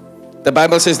 The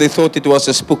Bible says they thought it was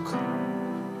a spook.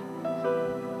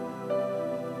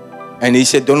 And he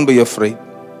said, don't be afraid.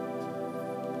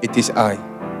 It is I.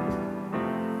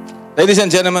 Ladies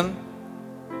and gentlemen,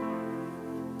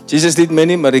 Jesus did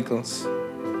many miracles.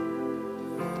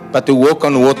 But to walk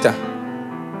on water,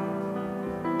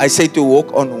 I say to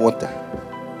walk on water,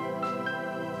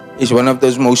 is one of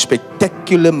those most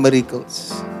spectacular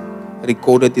miracles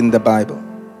recorded in the Bible.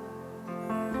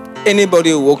 Anybody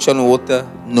who walks on water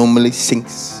normally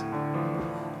sinks.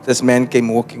 This man came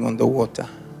walking on the water.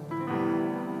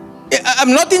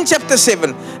 I'm not in chapter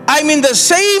 7. I'm in the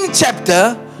same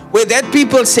chapter where that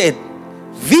people said,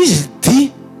 "Wie's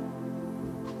die?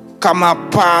 Come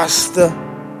up, pastor."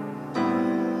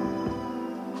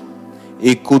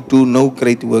 He could do no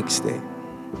great works there.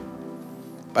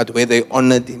 But where they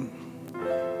honored him,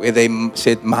 where they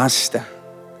said, "Master,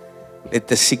 let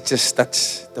the sick just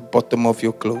touch the bottom of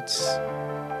your clothes."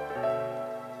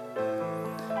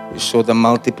 You saw the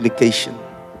multiplication.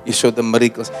 You saw the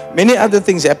miracles. Many other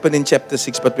things happened in chapter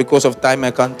 6, but because of time, I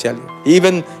can't tell you. He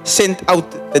even sent out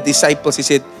the disciples. He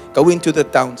said, go into the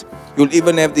towns. You'll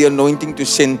even have the anointing to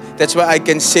send. That's why I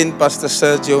can send Pastor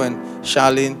Sergio and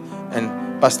Charlene and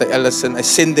Pastor Ellison. I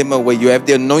send them away. You have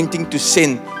the anointing to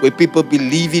send where people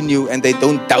believe in you and they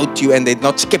don't doubt you and they're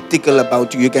not skeptical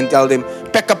about you. You can tell them,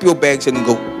 pack up your bags and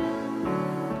go.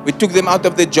 We took them out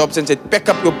of their jobs and said, pack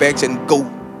up your bags and go.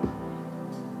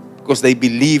 Because they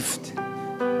believed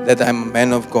that I'm a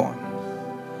man of God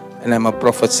and I'm a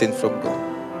prophet sent from God.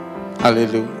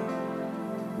 Hallelujah.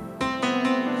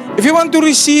 If you want to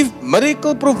receive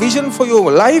miracle provision for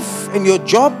your life and your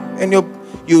job and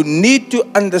you need to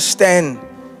understand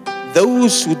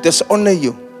those who dishonor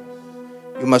you.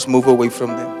 You must move away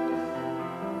from them.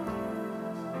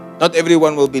 Not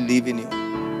everyone will believe in you.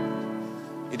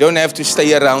 You don't have to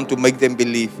stay around to make them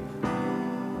believe.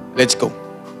 Let's go.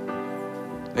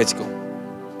 Let's go.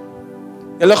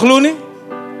 So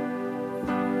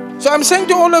I'm saying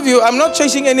to all of you, I'm not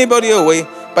chasing anybody away,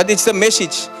 but it's the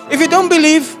message. If you don't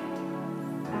believe,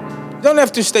 you don't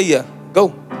have to stay here.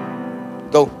 Go.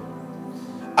 Go.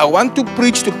 I want to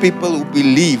preach to people who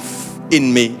believe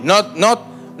in me,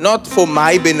 not for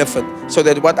my benefit, so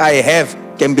that what I have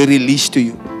can be released to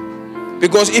you.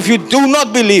 Because if you do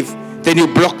not believe, then you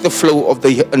block the flow of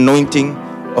the anointing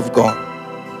of God.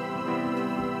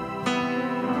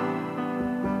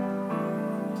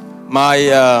 My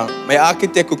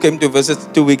architect who came to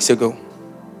visit 2 weeks ago,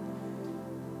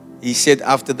 he said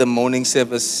after the morning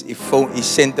service, he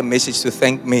sent a message to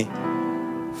thank me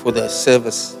for the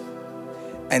service.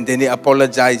 And then he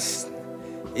apologized.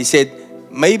 He said,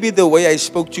 maybe the way I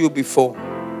spoke to you before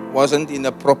wasn't in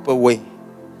a proper way,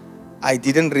 I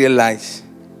didn't realize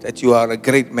that you are a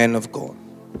great man of God.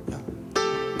 Yeah.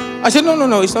 I said,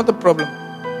 no, it's not a problem.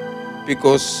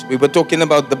 Because we were talking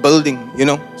about the building,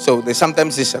 So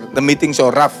sometimes the meetings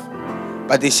are rough.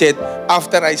 But he said,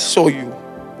 after I saw you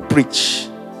preach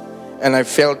and I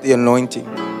felt the anointing,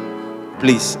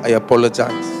 please, I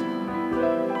apologize.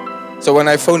 So when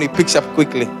I phone, he picks up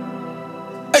quickly.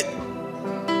 Hey!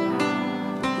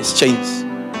 It's changed.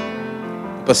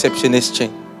 Perception has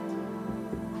changed.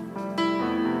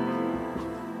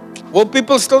 Will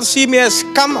people still see me as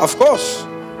scum? Of course.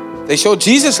 They show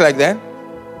Jesus like that.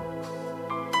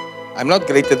 I'm not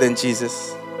greater than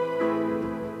Jesus.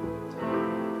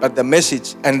 But the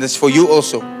message, and this for you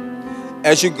also,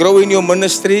 as you grow in your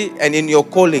ministry and in your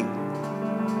calling,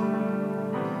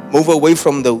 move away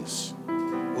from those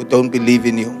who don't believe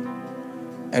in you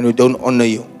and who don't honor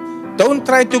you. Don't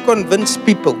try to convince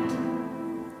people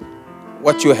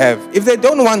what you have. If they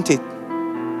don't want it,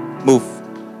 move.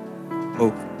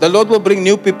 Move. The Lord will bring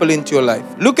new people into your life.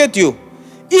 Look at you.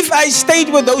 If I stayed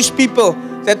with those people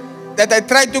that I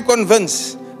tried to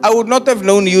convince, I would not have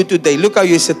known you today. Look how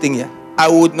you're sitting here. I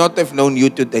would not have known you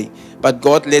today. But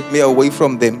God led me away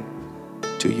from them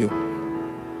to you.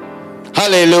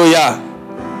 Hallelujah.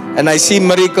 And I see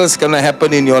miracles going to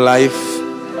happen in your life.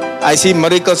 I see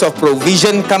miracles of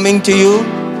provision coming to you.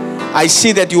 I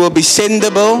see that you will be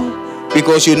sendable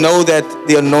because you know that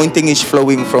the anointing is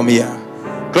flowing from here.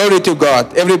 Glory to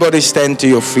God. Everybody stand to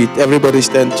your feet. Everybody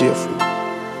stand to your feet.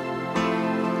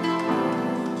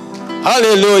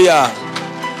 Hallelujah.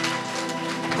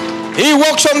 He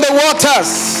walks on the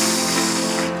waters.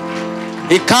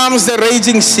 He calms the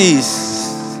raging seas.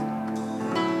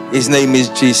 His name is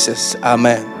Jesus.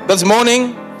 Amen. This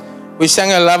morning, we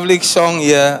sang a lovely song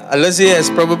here. Lizzie has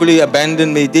probably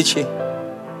abandoned me, did she?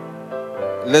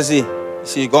 Lizzie,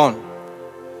 she's gone.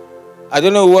 I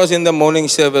don't know who was in the morning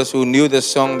service who knew the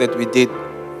song that we did.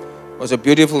 It was a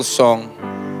beautiful song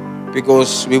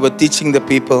because we were teaching the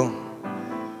people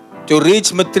to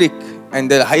reach matric and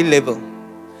the high level.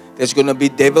 There's going to be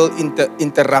devil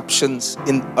interruptions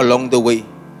along the way.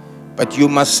 But you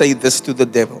must say this to the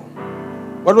devil.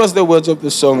 What was the words of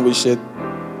the song we said?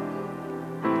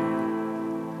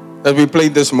 That we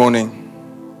played this morning.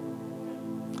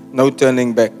 No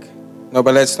turning back. No,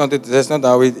 but that's not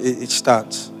how it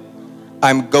starts.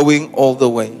 I'm going all the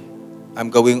way. I'm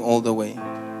going all the way.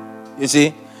 You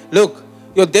see? Look,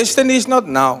 your destiny is not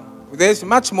now. There's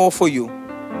much more for you.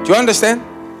 Do you understand?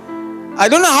 I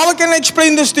don't know how I can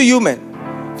explain this to you,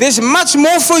 man. There's much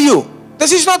more for you.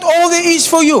 This is not all there is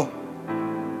for you.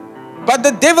 But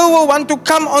the devil will want to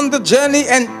come on the journey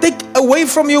and take away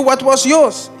from you what was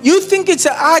yours. You think it's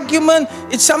an argument,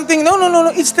 it's something. No.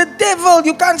 It's the devil.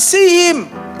 You can't see him.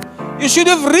 You should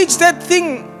have reached that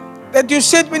thing that you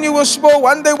said when you were small.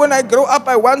 One day when I grow up,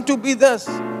 I want to be this.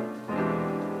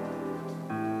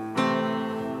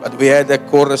 But we had a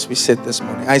chorus we said this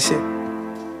morning. I said,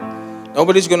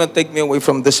 nobody's going to take me away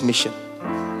from this mission.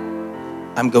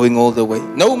 I'm going all the way.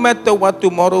 No matter what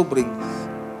tomorrow brings,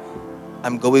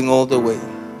 I'm going all the way.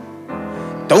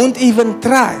 Don't even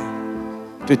try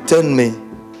to turn me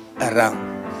around.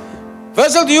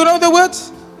 Virgil, do you know the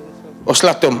words? Ons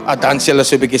laat hom dans julle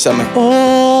so 'n bietjie saam.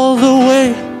 All the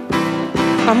way.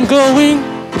 I'm going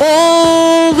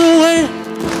all the way.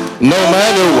 No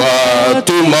matter what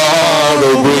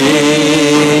tomorrow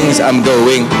brings, I'm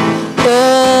going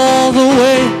all the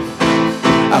way.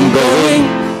 I'm going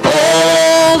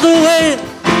all the way.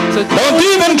 So don't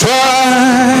even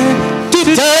try to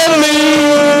tell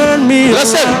me.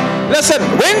 Listen.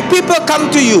 When people come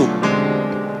to you,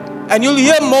 and you'll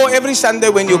hear more every Sunday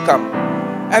when you come,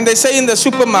 and they say in the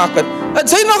supermarket, "Het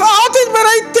zijn nog altijd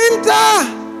bereid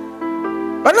tenta."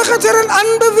 Wanneer gaat er een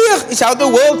aanbeweeg? It's how the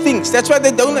world thinks. That's why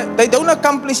they don't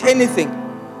accomplish anything.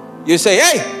 You say,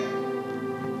 "Hey,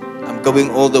 I'm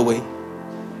going all the way.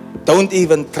 Don't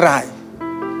even try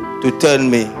to turn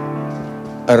me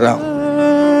around."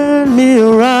 Turn me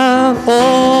around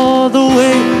all the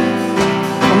way.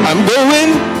 I'm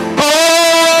going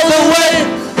all the way.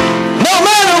 No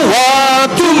matter what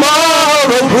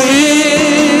tomorrow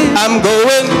brings, I'm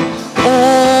going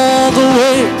all the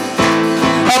way.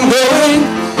 I'm going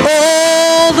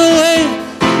all the way.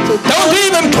 So don't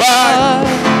even try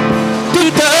to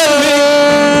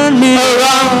turn me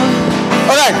around.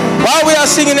 All right, while we are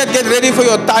singing it, get ready for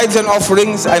your tithes and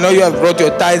offerings. I know you have brought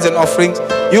your tithes and offerings.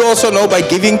 You also know by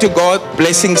giving to God,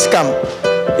 blessings come.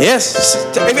 Yes.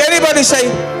 If anybody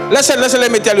say, listen,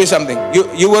 let me tell you something.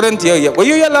 You weren't here yet. Were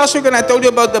you here last week when I told you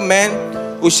about the man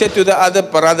who said to the other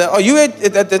brother, "Oh, you at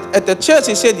the church?"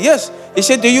 He said, "Yes." He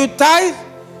said, "Do you tithe?"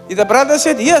 The brother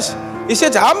said, "Yes." He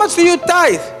said, how much do you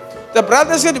tithe? The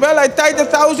brother said, well, I tithe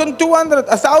 1,200,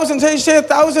 1,000. So he said,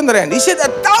 1,000 rand. He said,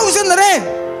 1,000 rand.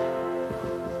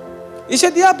 He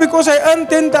said, yeah, because I earn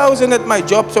 10,000 at my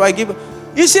job, so I give.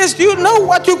 He says, do you know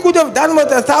what you could have done with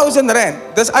 1,000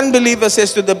 rand? This unbeliever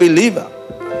says to the believer.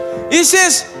 He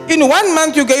says, in 1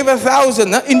 month you gave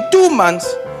 1,000. In 2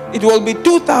 months, it will be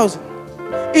 2,000.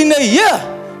 In a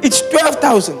year, it's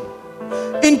 12,000.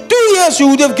 In 2 years, you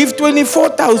would have given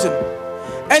 24,000.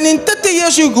 And in 30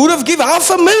 years, you could have given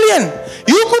 500,000.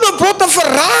 You could have bought a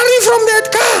Ferrari from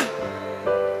that car.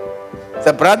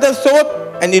 The brother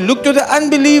thought, and he looked to the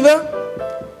unbeliever.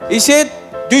 He said,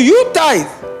 do you tithe?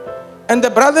 And the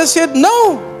brother said,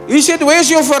 no. He said, where's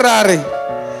your Ferrari?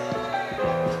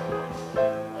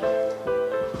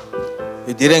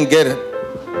 You didn't get it.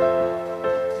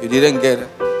 You didn't get it.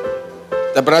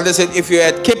 The brother said, if you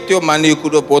had kept your money, you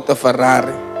could have bought a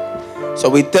Ferrari. So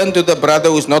we turned to the brother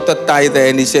who's not a tither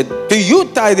and he said, do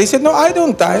you tithe? He said, no, I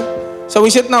don't tithe. So we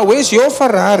said, now where's your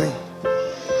Ferrari?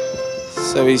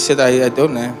 So he said, I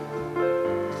don't know.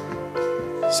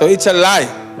 So it's a lie.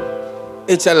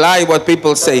 It's a lie what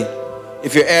people say.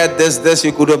 If you add this,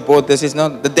 you could have bought this. It's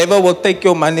not. The devil will take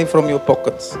your money from your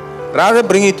pockets. Rather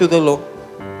bring it to the Lord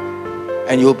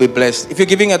and you'll be blessed. If you're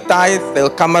giving a tithe, they'll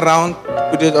come around,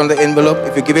 put it on the envelope.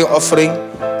 If you're giving offering,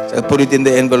 they'll put it in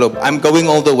the envelope. I'm going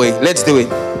all the way. Let's do it.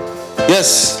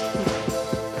 Yes.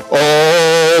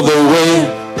 All the way.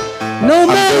 No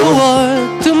matter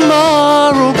what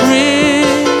tomorrow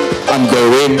brings, I'm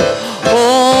going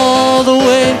all the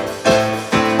way.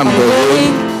 I'm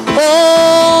going.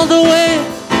 All the way.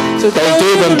 So Don't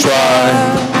even try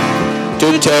to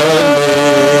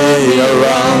turn me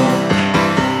around.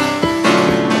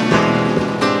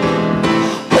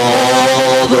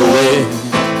 All the way.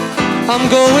 I'm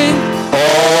going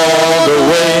All the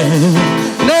way.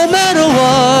 no matter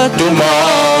what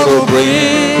Tomorrow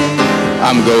brings.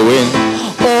 I'm going.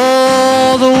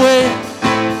 all the way.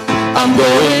 I'm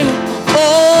going.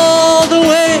 All the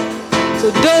way.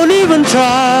 So don't even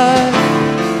try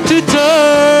to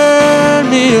turn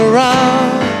me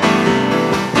around.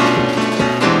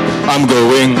 I'm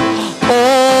going.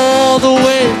 All the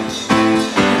way.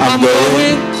 I'm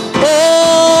going.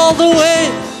 All the way.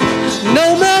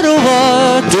 No matter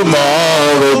what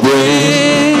Tomorrow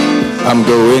brings. I'm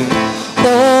going.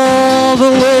 all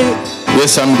the way.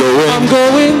 Yes, I'm going. I'm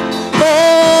going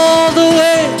all the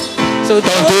way. So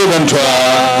Don't even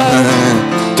try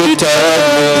to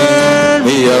turn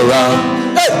me around.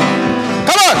 Hey,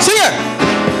 come on, sing it.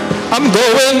 I'm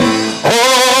going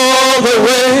all the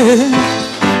way.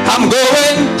 I'm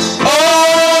going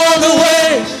all the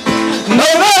way. No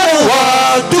matter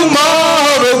what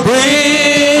tomorrow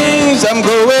brings. I'm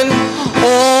going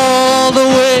all the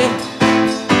way.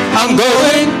 I'm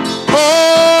going.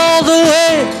 All the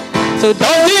way. So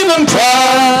Don't even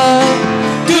try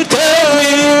to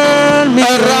turn me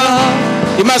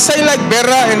around. You must say like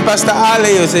Berra and Pastor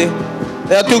Ale, you see.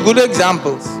 They are two good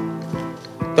examples.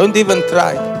 Don't even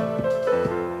try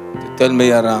to turn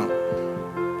me around.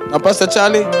 Now Pastor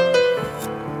Charlie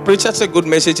preached such a good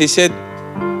message. He said,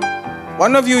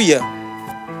 one of you here,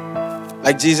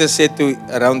 like Jesus said to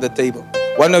around the table,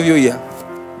 one of you here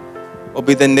will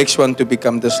be the next one to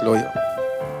become disloyal.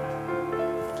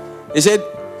 He said,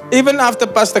 even after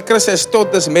Pastor Chris has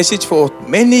taught this message for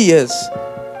many years,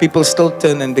 people still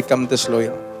turn and become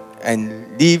disloyal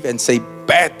and leave and say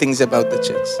bad things about the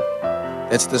church.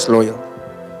 That's disloyal.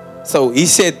 So he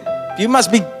said, you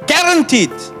must be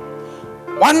guaranteed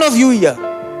one of you here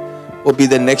will be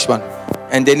the next one.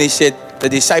 And then he said, the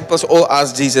disciples all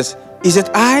asked Jesus, is it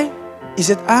I? Is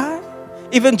it I?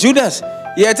 Even Judas,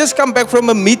 he had just come back from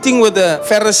a meeting with the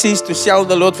Pharisees to sell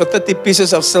the Lord for 30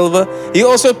 pieces of silver. He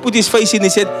also put his face in. He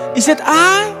said, is it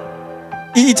I?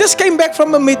 He just came back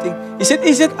from a meeting. He said,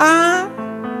 is it I?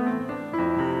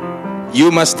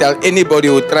 You must tell anybody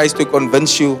who tries to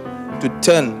convince you to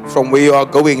turn from where you are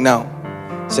going now.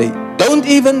 Say, don't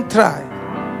even try.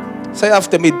 Say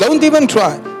after me, don't even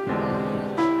try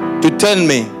to turn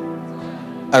me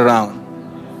around.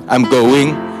 I'm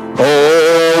going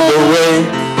all the way.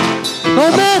 no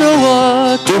matter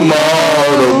what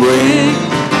Tomorrow brings.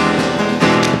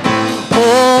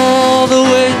 all the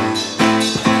way.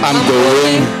 I'm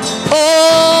going.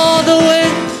 All the way.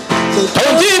 So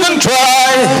Don't even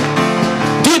try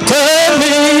to turn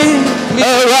me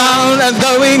around. I'm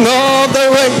going all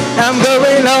the way. I'm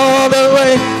going all the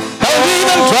way. Don't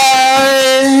even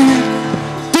try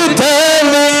to turn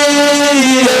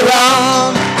me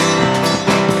around.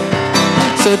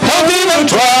 So Don't even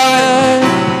try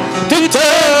to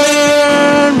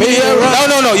turn me around.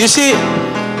 No. You see,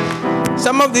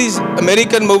 Some of these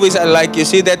American movies I like. You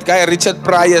see that guy Richard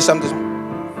Pryor, something.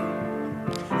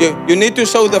 You need to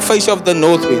show the face of the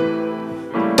north wind.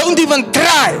 Don't even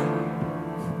try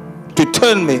to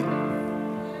turn me.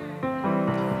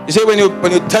 You see, when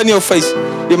you turn your face,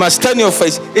 you must turn your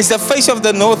face. It's the face of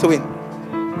the north wind.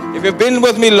 If you've been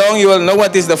with me long, you will know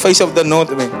what is the face of the north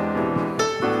wind.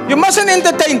 You mustn't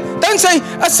entertain. Don't say,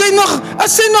 as sy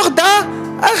nog daar.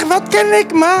 Ag, wat kan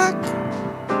ek maak?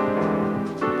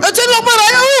 As sy nog maar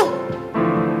hy.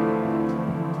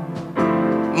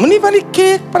 Moenie van die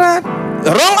kerk praat.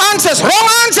 Wrong answers.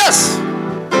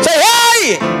 Say,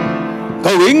 hey!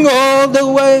 Going all the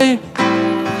way.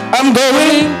 I'm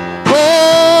going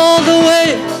all the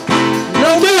way,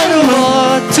 no matter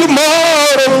what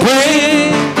tomorrow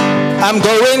brings. I'm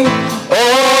going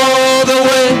all the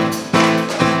way.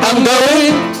 I'm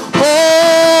going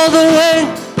all the way.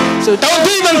 So don't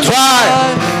even try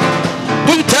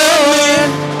to tell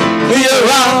me you're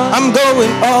wrong. I'm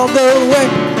going all the way.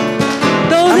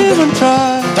 Don't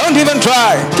even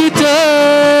try to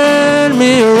turn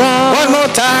me around. One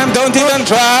more time. Don't even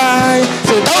try.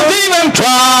 So don't even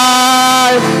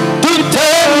try to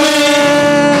turn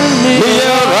me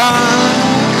around.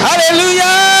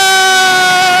 Hallelujah.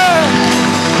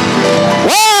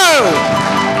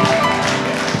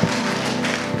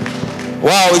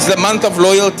 Wow, it's the month of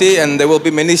loyalty, and there will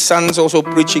be many sons also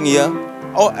preaching here.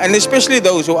 Oh, and especially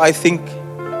those who I think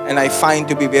and I find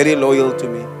to be very loyal to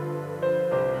me.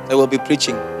 They will be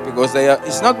preaching because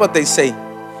it's not what they say.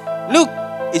 Look,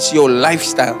 it's your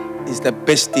lifestyle is the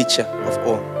best teacher of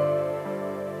all.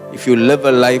 If you live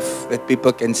a life that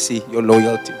people can see your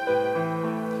loyalty.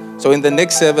 So in the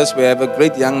next service, we have a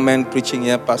great young man preaching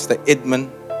here, Pastor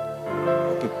Edmund.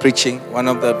 Will be preaching, one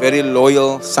of the very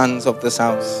loyal sons of this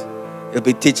house. He'll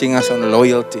be teaching us on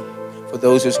loyalty for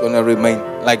those who's going to remain.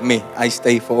 Like me, I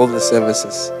stay for all the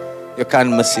services. You can't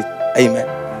miss it. Amen.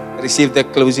 Receive the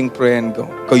closing prayer and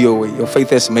go your way. Your faith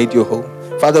has made you whole.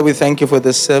 Father, we thank you for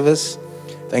this service.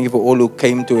 Thank you for all who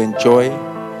came to enjoy.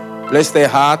 Bless their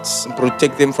hearts and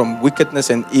protect them from wickedness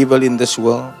and evil in this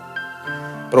world.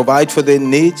 Provide for their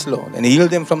needs, Lord, and heal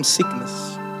them from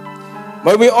sickness.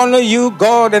 May we honor you,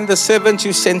 God, and the servants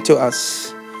you sent to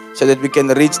us so that we can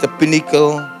reach the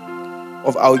pinnacle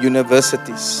of our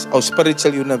universities, our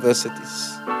spiritual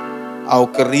universities, our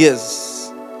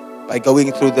careers, by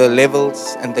going through the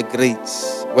levels and the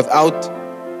grades without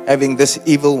having this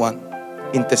evil one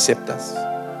intercept us.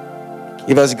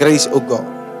 Give us grace, O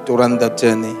God, to run that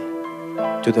journey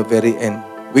to the very end.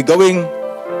 We're going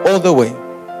all the way.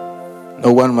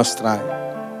 No one must try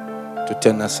to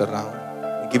turn us around.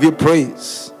 We give you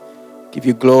praise, give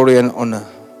you glory and honor,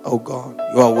 O God.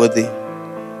 You are worthy.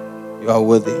 You are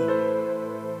worthy.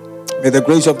 May the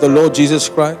grace of the Lord Jesus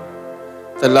Christ,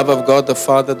 the love of God the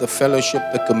Father, the fellowship,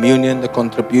 the communion, the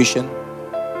contribution,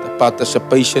 the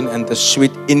participation, and the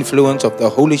sweet influence of the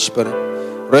Holy Spirit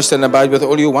rest and abide with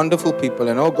all you wonderful people.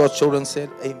 And all God's children said,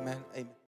 Amen. Amen.